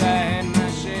 Tokes, I had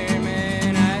my share,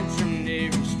 man. I trimmed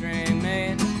every strand,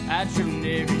 man. I trimmed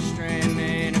every strand,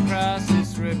 man. Across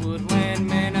this redwood land,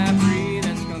 man. I breathe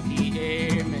that skunky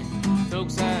air, man.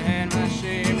 Tokes, I had my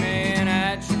share, man.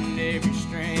 I trimmed every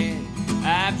strand.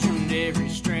 I've trimmed every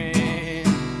strand.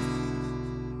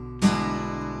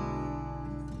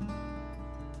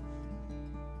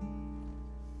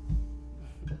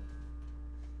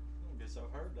 Don't get so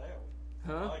hurt that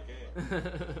one. Huh? I like that.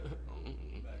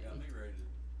 That got me ready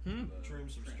to Trim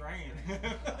some strand.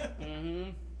 Mm-hmm.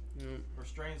 Or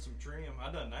strain some trim.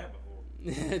 I've done that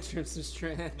before. Trim some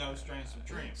strand. No, strain some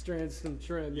trim. Strand some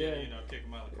trim, yeah. You know, kick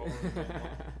them out of the car.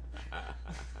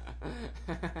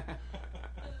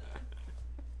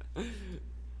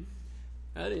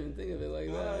 I didn't even think of it like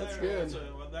that. Well, That's there-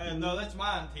 good. no, that's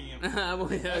mine, Tim.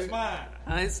 Well, yeah, That's mine.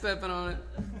 I ain't stepping on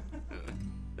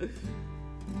it.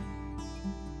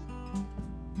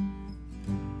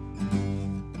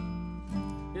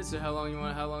 Yeah, so how long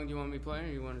do you want me playing?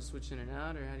 Or you want to switch in and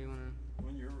out, or how do you want to?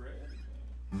 When you're ready.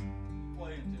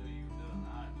 play until you're done.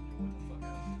 I enjoy the fuck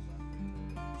out of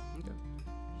this. Okay.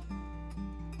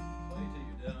 Play until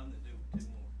you're done, then do two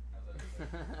more. How's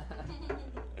that?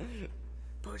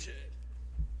 shit.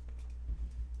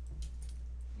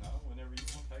 No, whenever you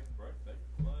want to take a break, they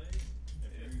can play.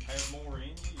 If you have more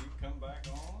in you, you come back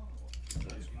on.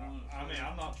 I mean,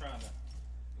 I'm not trying to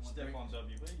step on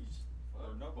WB's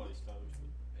or nobody's toes.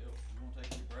 Hell, you want to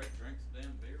take your break, drink some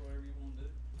damn beer, whatever you want to do.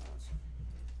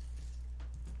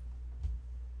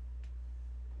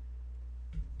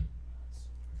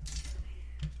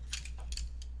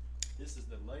 This is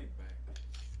the laid back.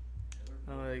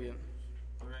 I like it.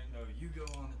 There ain't no you go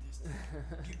on at this time.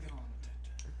 You go on at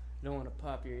that time. Don't want to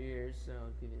pop your ears, so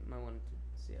you might want to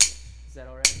see how. Is that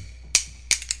all right?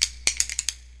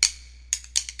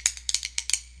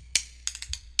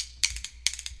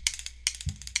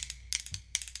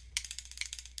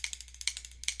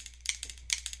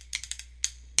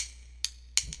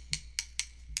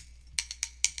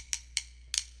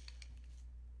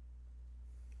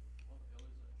 What the hell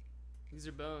is that? These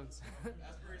are bones.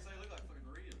 That's where you say look like fucking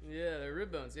ribs. Yeah, they're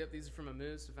rib bones. Yep, these are from a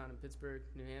moose I found in Pittsburgh,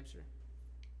 New Hampshire.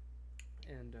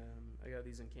 And I got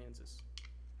these in Kansas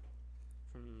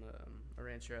from a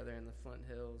rancher out there in the Flint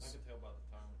I Hills. could tell by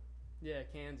the tone. Yeah,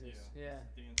 Kansas. Yeah.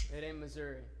 Kansas. It ain't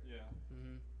Missouri. Yeah.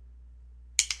 Mm-hmm.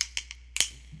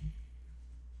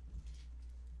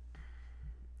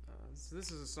 So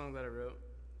this is a song that I wrote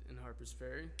in Harper's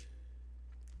Ferry.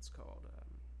 It's called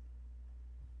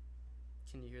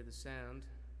Can You Hear the Sound?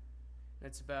 And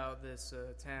it's about this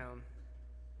town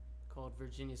called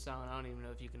Virginia Sound. I don't even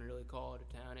know if you can really call it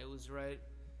a town. It was right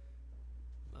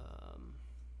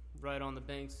on the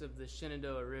banks of the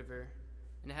Shenandoah River,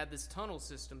 and it had this tunnel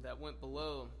system that went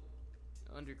below,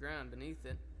 underground beneath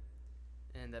it,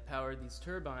 and that powered these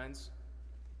turbines,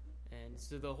 and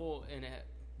so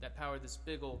that powered this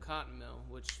big old cotton mill,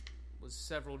 which was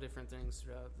several different things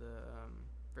throughout the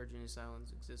Virginia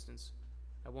Island's existence.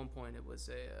 At one point, it was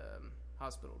a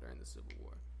hospital during the Civil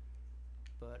War.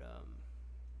 But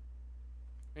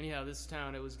anyhow, this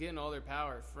town, it was getting all their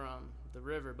power from the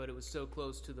river, but it was so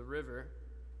close to the river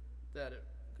that it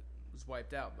was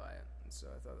wiped out by it. And so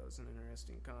I thought that was an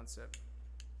interesting concept.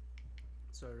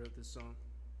 So I wrote this song.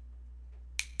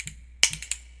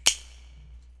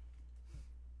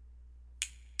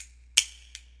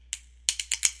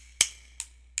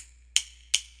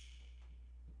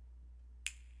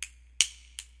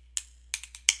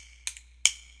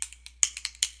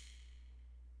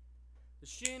 The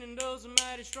Shenandoah's a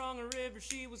mighty strong river.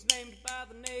 She was named by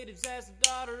the natives as the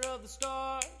daughter of the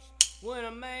stars. When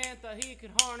a man thought he could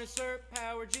harness her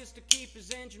power just to keep his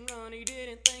engine running, he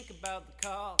didn't think about the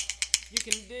cost. You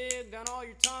can dig down all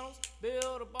your tunnels,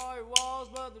 build up all your walls,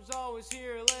 but there's always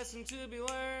here a lesson to be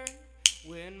learned.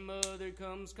 When mother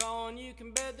comes calling, you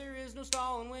can bet there is no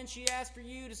stalling when she asks for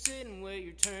you to sit and wait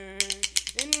your turn.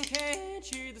 And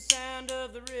can't you hear the sound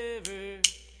of the river?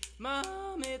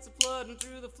 Mom, it's a flooding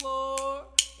through the floor,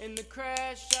 and the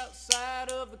crash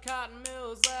outside of the cotton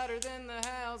mill is louder than the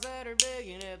howls that are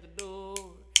begging at the door.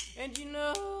 And you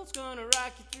know it's gonna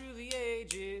rock you through the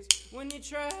ages when you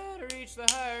try to reach the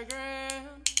higher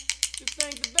ground. To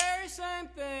think the very same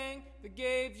thing that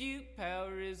gave you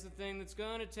power is the thing that's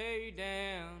gonna tear you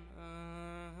down.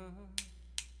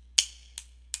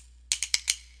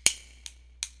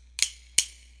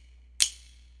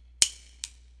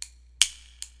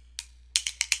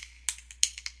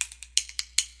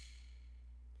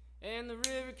 And the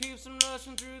river keeps on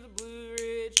rushing through the Blue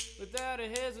Ridge without a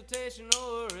hesitation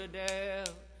or a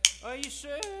doubt. Are you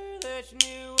sure that you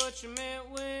knew what you meant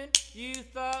when you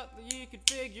thought that you could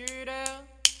figure it out?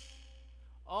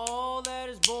 All that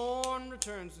is born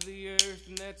returns to the earth,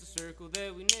 and that's a circle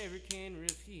that we never can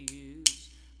refuse.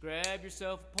 Grab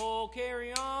yourself a pole,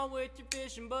 carry on with your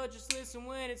fishing, but just listen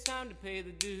when it's time to pay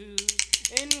the dues.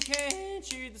 And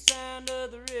can't you hear the sound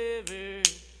of the river?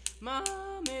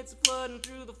 Mom, it's flooding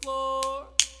through the floor,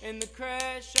 and the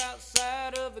crash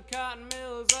outside of the cotton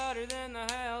mill is louder than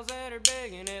the howls that are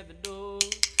begging at the door.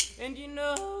 And you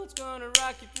know it's gonna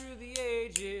rock you through the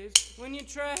ages when you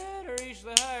try to reach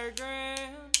the higher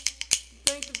ground.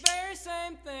 Think the very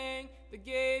same thing that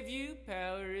gave you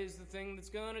power is the thing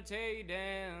that's gonna tear you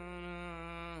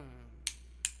down.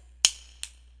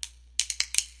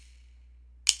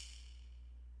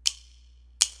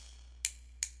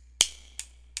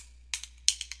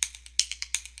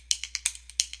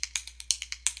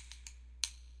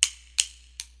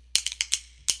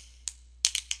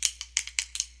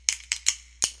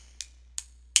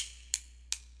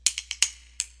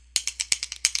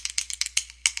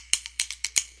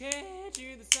 Can't you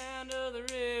hear the sound of the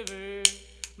river?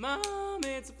 Mom,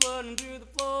 it's flooding through the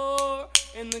floor,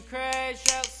 And the crash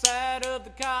outside of the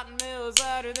cotton mill is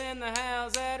louder than the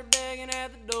house that are begging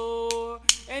at the door.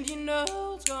 And you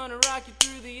know it's gonna rock you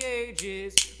through the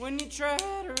ages when you try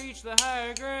to reach the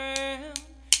higher ground.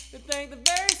 To think the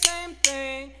very same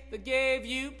thing that gave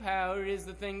you power is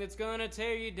the thing that's gonna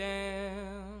tear you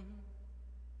down.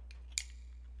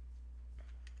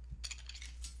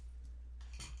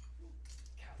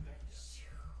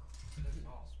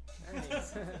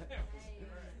 Thanks.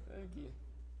 Thank you.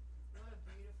 What a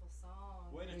beautiful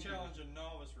song. Way to challenge a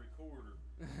novice recorder.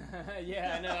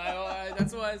 Yeah, I know. I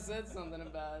that's why I said something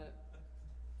about it.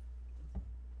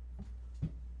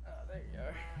 Oh, there you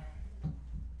are.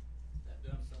 That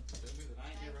done something to me that I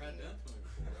ain't never had done to me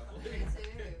before, I Me believe.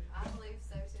 too. I believe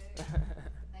so too.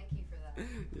 Thank you for that.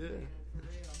 Yeah. For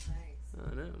real, thanks. I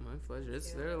know, my pleasure.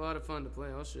 They're a lot of fun to play.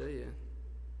 I'll show you.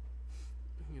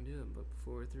 I can do it, but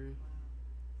before we're through.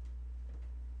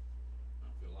 I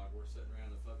feel like we're sitting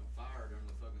around the fucking fire during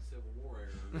the fucking Civil War era.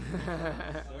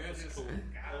 So it's just cool.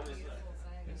 Beautiful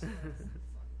thing. It's fucking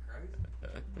crazy.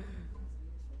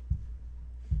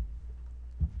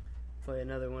 Play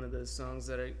another one of those songs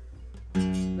that I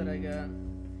got.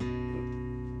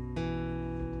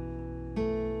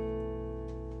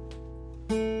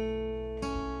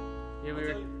 Yeah, we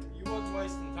were. You wasn't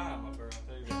wasting time up there, I'll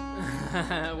tell you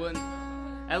that. I wouldn't.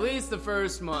 At least the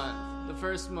first month. The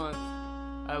first month,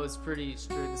 I was pretty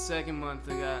strict. The second month,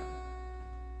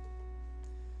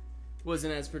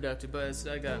 wasn't as productive, but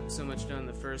I got so much done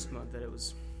the first month that it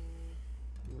was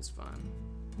fun.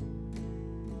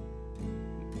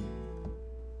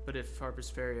 But if Harper's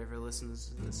Ferry ever listens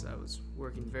to this, I was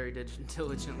working very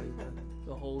diligently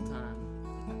the whole time.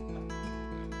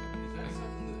 Is that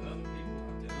something that other people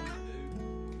have done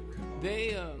or do?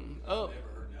 They I've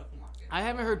never heard nothing like that. I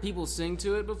haven't heard people sing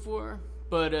to it before,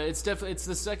 but it's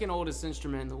the second oldest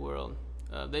instrument in the world.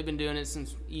 They've been doing it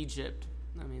since Egypt.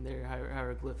 I mean, they're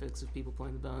hieroglyphics of people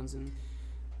playing the bones, and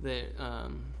the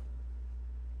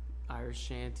Irish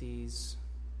shanties,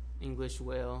 English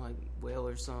wail, like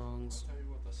whaler songs. I'll tell you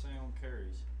what, the sound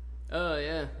carries. Oh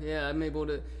yeah. I'm able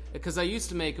to, because I used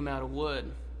to make them out of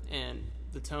wood, and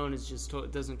the tone is just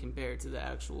it doesn't compare to the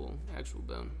actual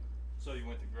bone. So you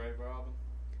went to Grave Robin?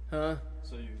 Huh?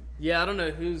 So you... Yeah, I don't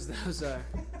know whose those are.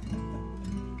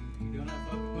 You doing that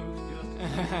fucking boost, Justin?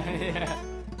 Yeah.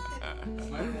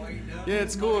 Yeah,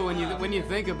 it's cool when you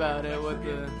think about it. What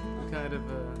kind of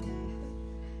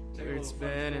where it's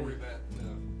been and.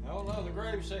 I don't know, the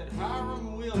grave said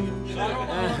Hiram Williams.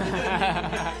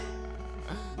 My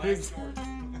next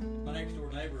door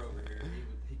neighbor over here,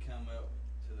 he come up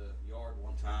to the yard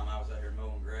one time. I was out here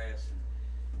mowing grass, and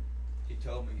he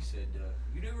told me, he said,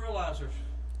 "You do realize there's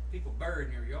people buried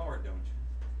in your yard, don't you?"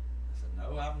 I said,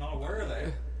 "No, I'm not aware of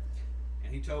that."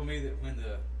 And he told me that when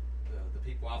the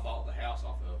people I bought the house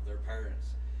off of, their parents,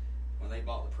 when they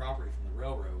bought the property from the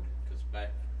railroad, because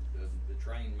back the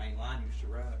train main line used to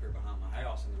run up here behind my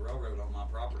house, and the railroad on my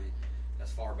property,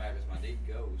 as far back as my deed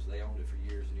goes, they owned it for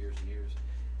years and years and years.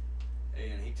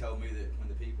 And he told me that when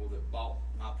the people that bought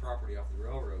my property off the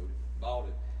railroad bought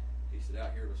it, he said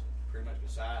out here was pretty much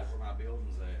beside where my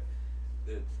building's at,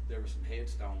 that there were some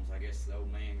headstones. I guess the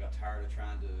old man got tired of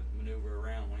trying to maneuver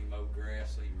around when he mowed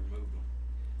grass, so he removed them.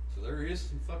 So there is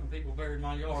some fucking people buried in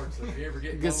my yard, so if you ever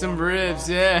get some ribs,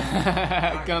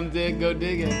 yeah. Come go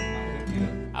dig it.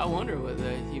 I wonder what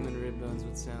the human rib bones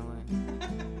would sound like.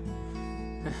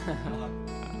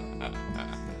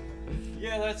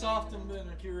 Yeah, that's often been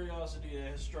a curiosity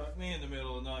that has struck me in the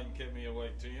middle of the night and kept me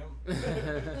awake, Tim.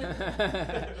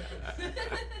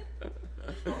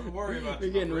 Starting to worry about you.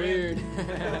 You're getting weird.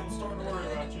 I'm starting to worry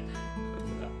about you.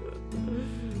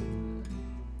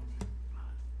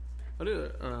 I'll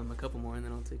do a couple more and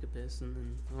then I'll take a piss, and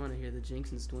then I want to hear the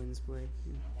Jenkins twins play.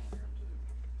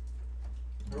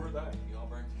 Who are they? Y'all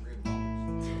bring some rib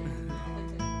bones.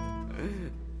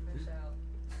 Fresh out.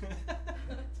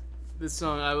 This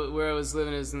song, where I was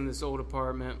living, is in this old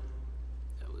apartment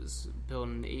that was built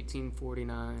in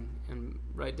 1849, and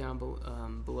right down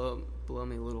below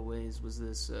me a little ways was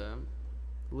this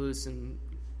Lewis and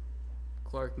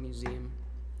Clark Museum.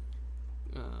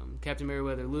 Captain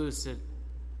Meriwether Lewis had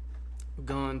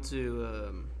gone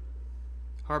to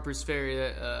Harper's Ferry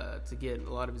to get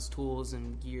a lot of his tools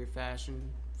and gear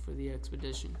fashioned for the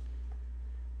expedition.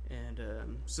 And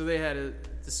so they had a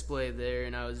display there,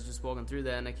 and I was just walking through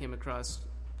that, and I came across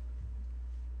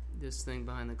this thing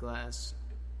behind the glass.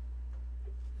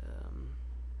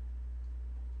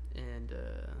 And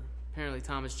apparently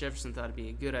Thomas Jefferson thought it'd be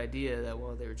a good idea that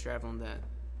while they were traveling, that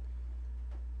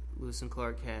Lewis and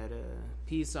Clark had a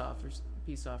peace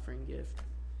offering gift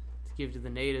to give to the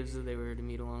natives that they were to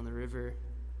meet along the river.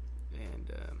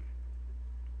 And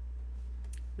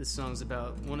This song's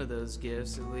about one of those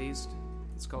gifts, at least.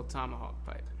 It's called Tomahawk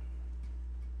Pipe.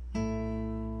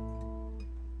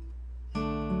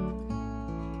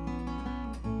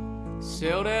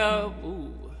 Sailed out,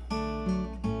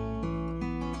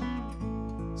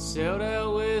 sailed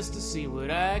out west to see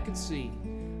what I could see.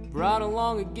 Brought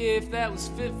along a gift that was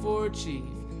fit for a chief.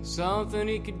 Something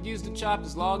he could use to chop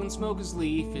his log and smoke his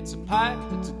leaf. It's a pipe,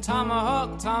 it's a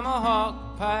tomahawk,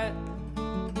 tomahawk pipe.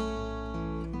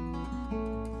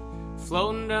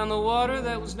 Floating down the water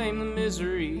that was named the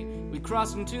Misery. We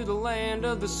crossed into the land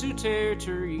of the Sioux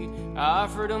Territory. I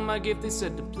offered them my gift, they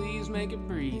said to please make it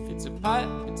brief. It's a pipe,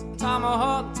 it's a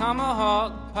tomahawk,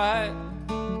 tomahawk pipe.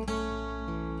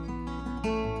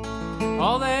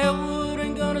 All that wood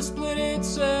ain't gonna split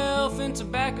itself, and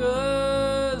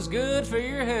tobacco's good for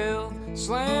your health.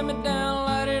 Slam it down,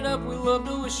 light it up, we love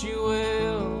to wish you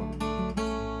well.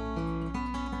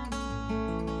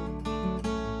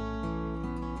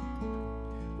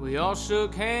 We all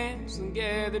shook hands and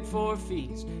gathered for a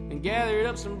feast, and gathered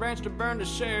up some branch to burn to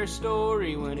share a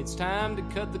story. When it's time to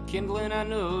cut the kindling, I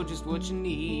know just what you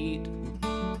need.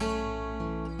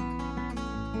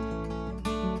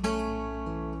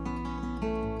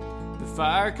 The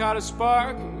fire caught a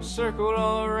spark and we circled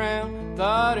all around.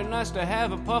 Thought it nice to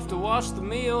have a puff to wash the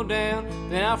meal down.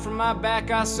 Then out from my back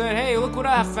I said, hey, look what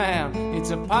I found.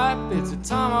 It's a pipe, it's a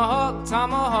tomahawk,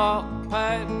 tomahawk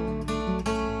pipe.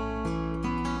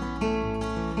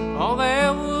 All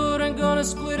that wood ain't gonna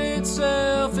split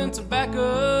itself, and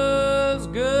tobacco's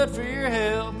good for your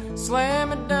health.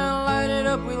 Slam it down, light it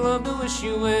up, we love to wish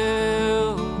you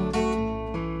well.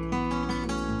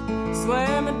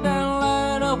 Slam it down,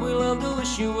 light it up, we love to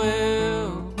wish you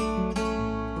well.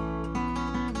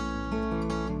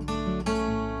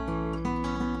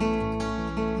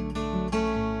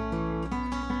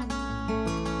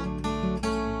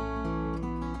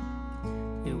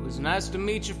 Nice to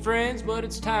meet your friends, but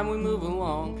it's time we move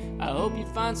along. I hope you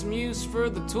find some use for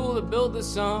the tool that built this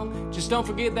song. Just don't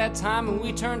forget that time when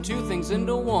we turned two things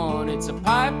into one. It's a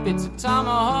pipe, it's a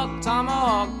tomahawk,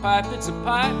 tomahawk pipe. It's a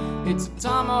pipe, it's a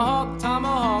tomahawk,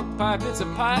 tomahawk pipe. It's a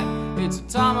pipe, it's a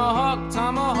tomahawk,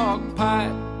 tomahawk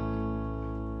pipe.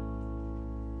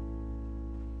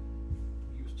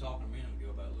 You was talking a minute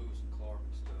ago about Lewis and Clark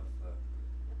and stuff.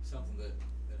 Something that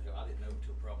I didn't know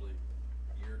until probably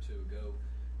a year or two ago.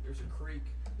 There's a creek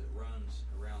that runs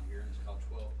around here, and it's called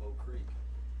 12-Pole Creek.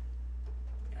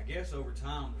 I guess over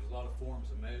time, there's a lot of forms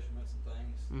of measurements and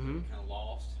things that are kind of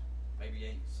lost. Maybe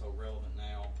ain't so relevant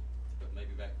now, but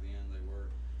maybe back then they were.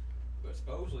 But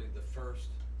supposedly the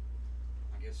first,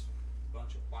 I guess,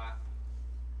 bunch of white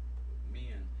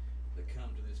men that come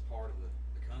to this part of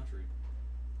the country,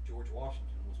 George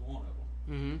Washington was one of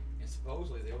them. And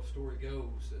supposedly the old story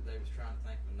goes that they was trying to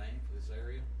think of a name for this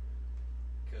area,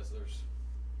 because there's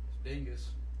Dingus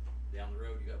down the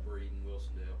road, you got Breeden,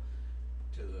 Wilsondale.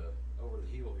 To the over the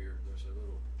hill here, there's a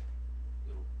little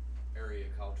area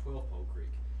called 12-Pole Creek.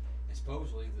 And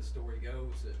supposedly the story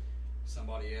goes that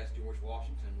somebody asked George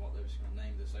Washington what they was going to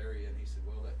name this area, and he said,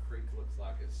 "Well, that creek looks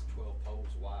like it's 12 poles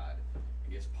wide."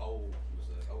 I guess pole was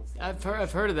an old.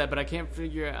 I've heard of that, but I can't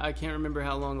remember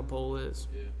how long a pole is.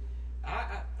 Yeah,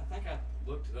 I think I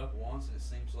looked it up once, and it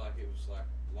seems like it was like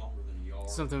longer than a yard.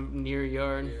 Something near a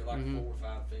yard. Yeah, like 4 or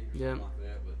 5 feet or something like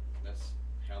that. But that's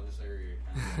how this area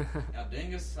kind of. Now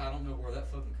Dingus, I don't know where that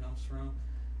fucking comes from.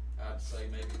 I'd say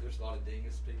maybe there's a lot of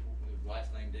Dingus people with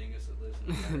last name Dingus that lives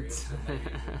in the area. So maybe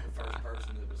the first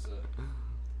person that was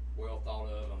well thought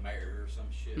of, a mayor or some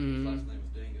shit. His last name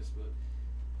was Dingus, but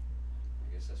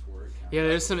I guess that's where it kind of. Yeah,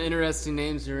 there's some interesting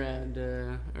names around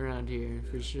here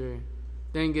for sure.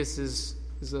 Dingus is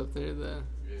up there though.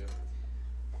 Yeah.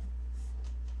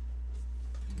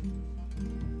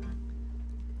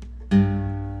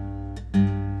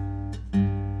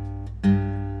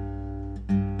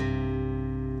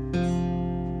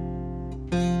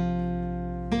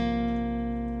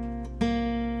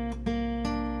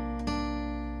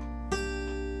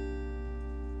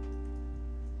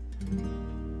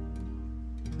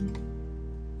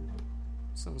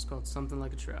 Song's called Something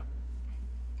Like a Trout.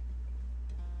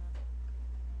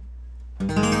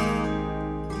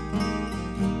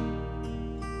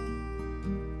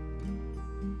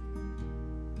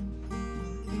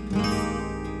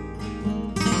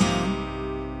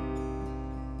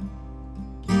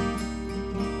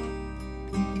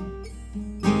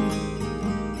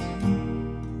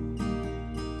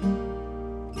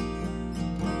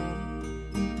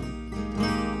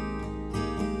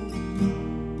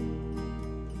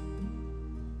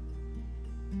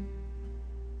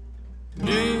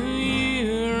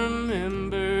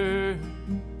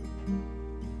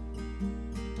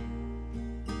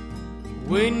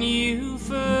 When you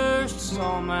first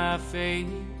saw my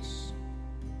face,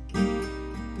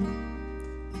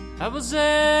 I was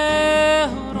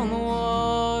out on the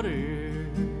water.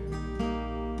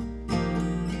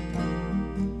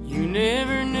 You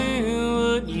never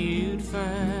knew what you'd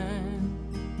find.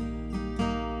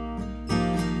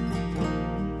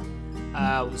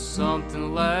 I was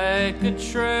something like a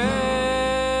trout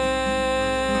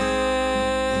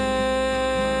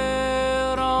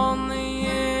on the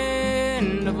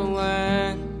end of a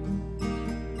line.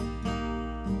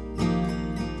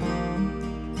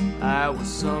 I was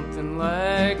something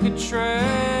like a trout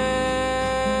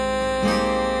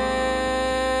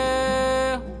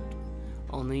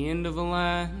on the end of a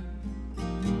line.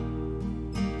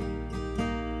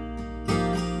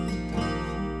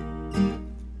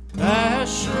 I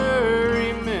sure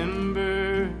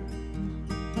remember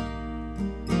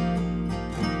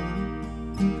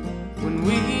when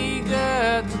we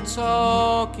got to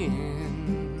talking.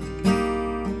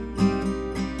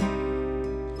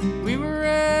 We were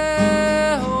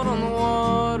out on the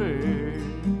water.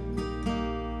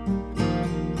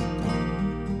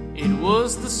 It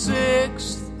was the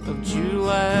 6th of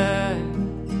July,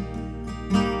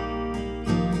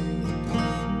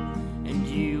 and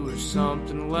you were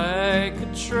something like a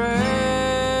trout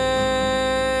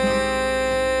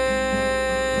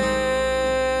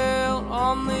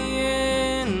on the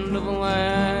end of a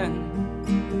line.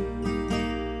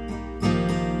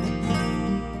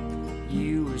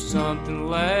 You were something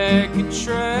like a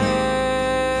trout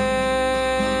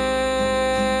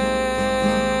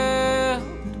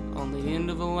on the end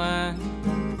of a line.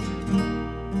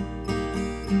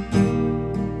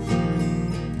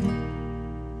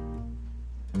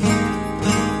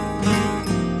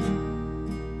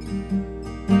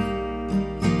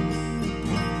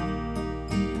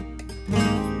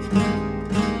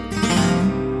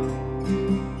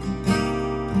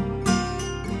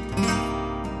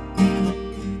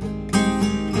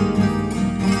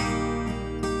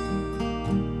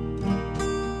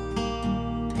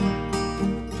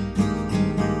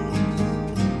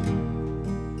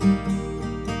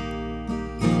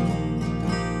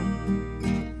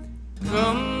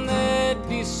 Come that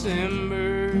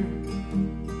December,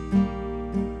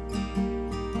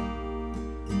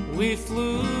 we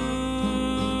flew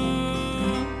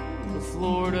to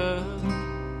Florida,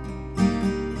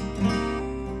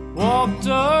 walked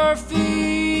our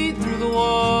feet through the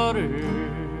water,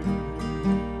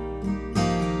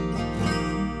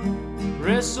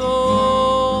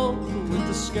 wrestled with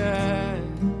the sky.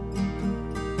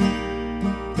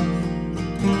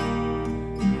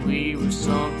 We were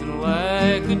something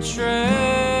like a trout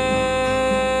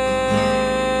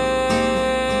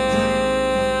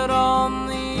on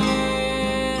the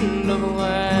end of a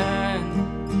line.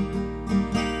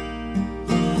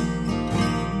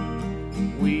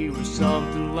 We were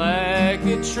something like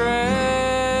a trout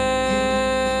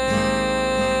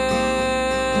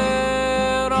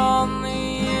on the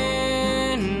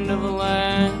end of a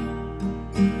line.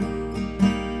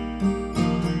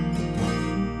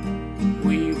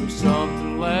 We were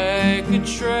something like a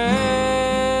trout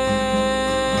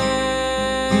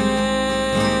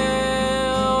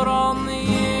on the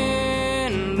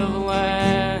end of a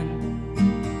line.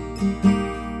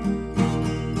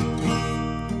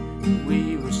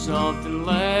 We were something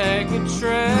like a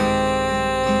trout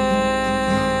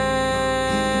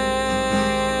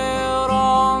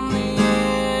on the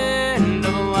end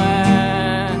of a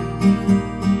line.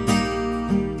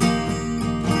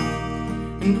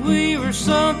 And we were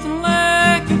something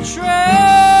like a trout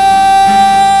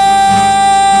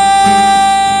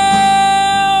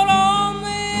on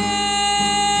the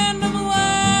end of a line.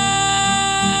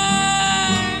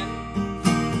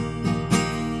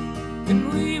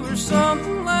 And we were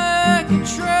something like a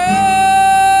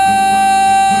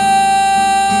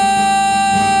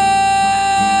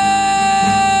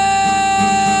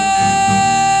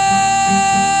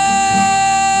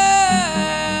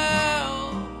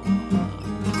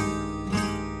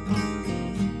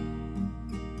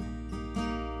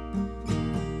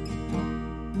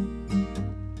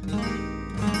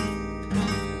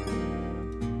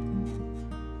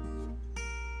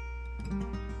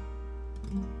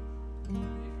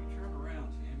If you turn around,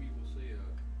 Tim, you will see a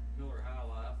Miller High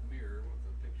Life mirror with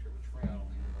a picture of a trout on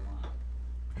the end of the line.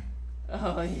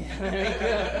 Oh yeah, there you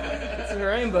go. It's a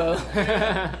rainbow.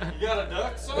 You got a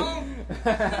duck song?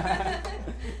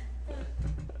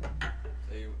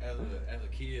 See, as a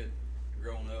kid,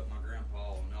 growing up, my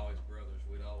grandpa and all his brothers,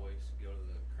 we'd always go to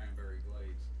the Cranberry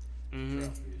Glades Mhm.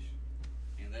 trout fish,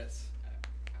 and that's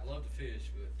I love to fish,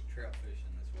 but trout fishing,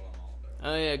 that's what I'm all about.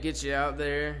 Oh yeah, get you out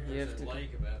there. You There's have a to.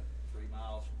 lake about 3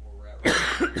 miles from where we're at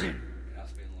right now, and I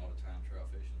spend a lot of time trout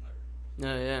fishing there.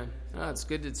 Oh yeah. Oh, it's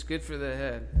good. It's good for the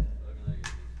head. Look at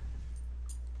that.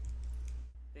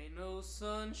 Ain't no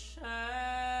sunshine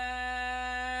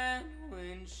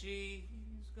when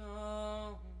she's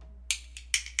gone.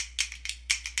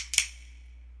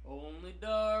 Only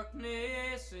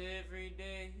darkness every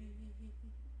day.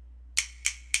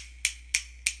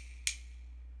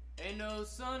 Ain't no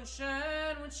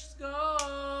sunshine when she's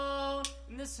gone,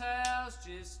 and this house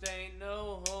just ain't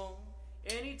no home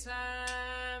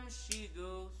anytime she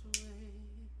goes away.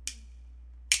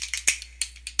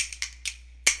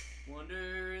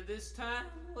 Wonder this time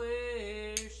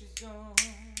where she's gone.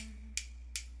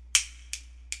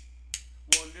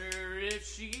 Wonder if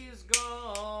she's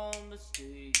gone to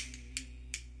stay.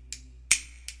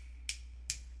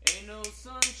 Ain't no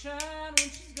sunshine when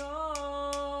she's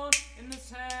gone, and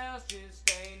this house just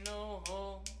ain't no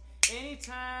home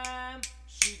anytime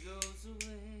she goes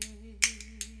away.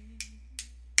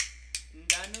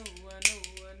 And I know, I know,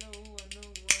 I know, I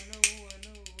know, I know, I know, I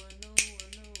know, I know,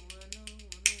 I know,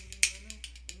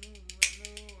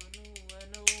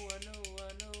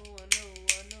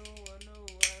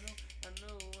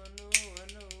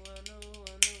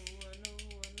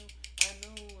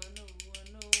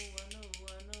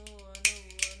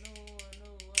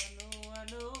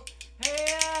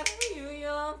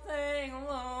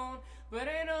 but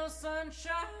ain't no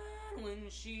sunshine when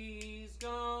she's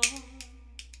gone.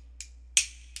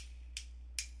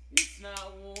 It's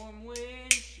not warm when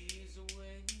she's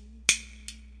away.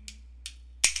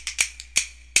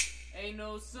 Ain't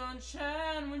no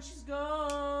sunshine when she's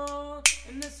gone,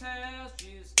 and this house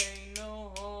just ain't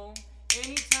no home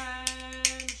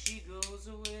anytime she goes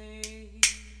away.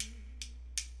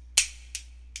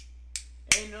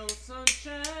 Ain't no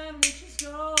sunshine when she's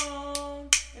gone,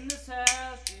 and this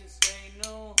house just ain't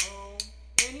no home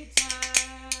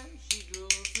anytime she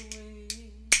goes away.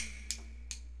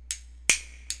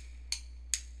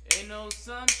 Ain't no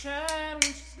sunshine when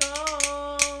she's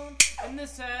gone, and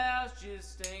this house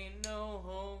just ain't no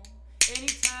home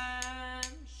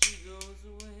anytime she goes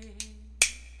away.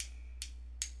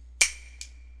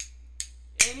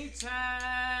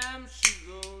 Anytime she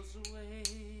goes away.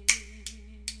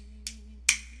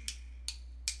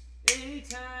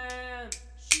 Anytime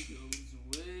she goes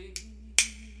away.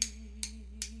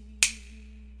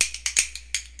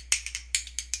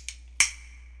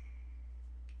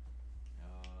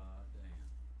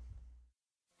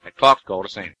 That clock's called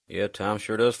us in. Yeah, time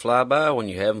sure does fly by when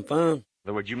you're having fun. In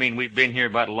other words, you mean we've been here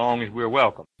about as long as we're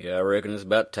welcome? Yeah, I reckon it's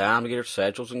about time to get our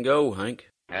satchels and go, Hank.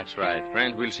 That's right.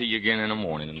 Friends, we'll see you again in the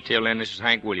morning. Until then, this is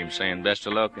Hank Williams saying best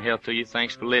of luck and health to you.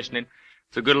 Thanks for listening.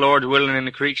 If the good Lord's willing and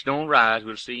the creeks don't rise,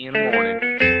 we'll see you in the morning.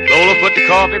 Lola, put the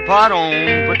coffee pot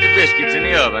on, put the biscuits in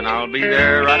the oven. I'll be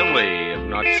there right away, if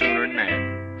not sooner than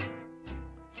that.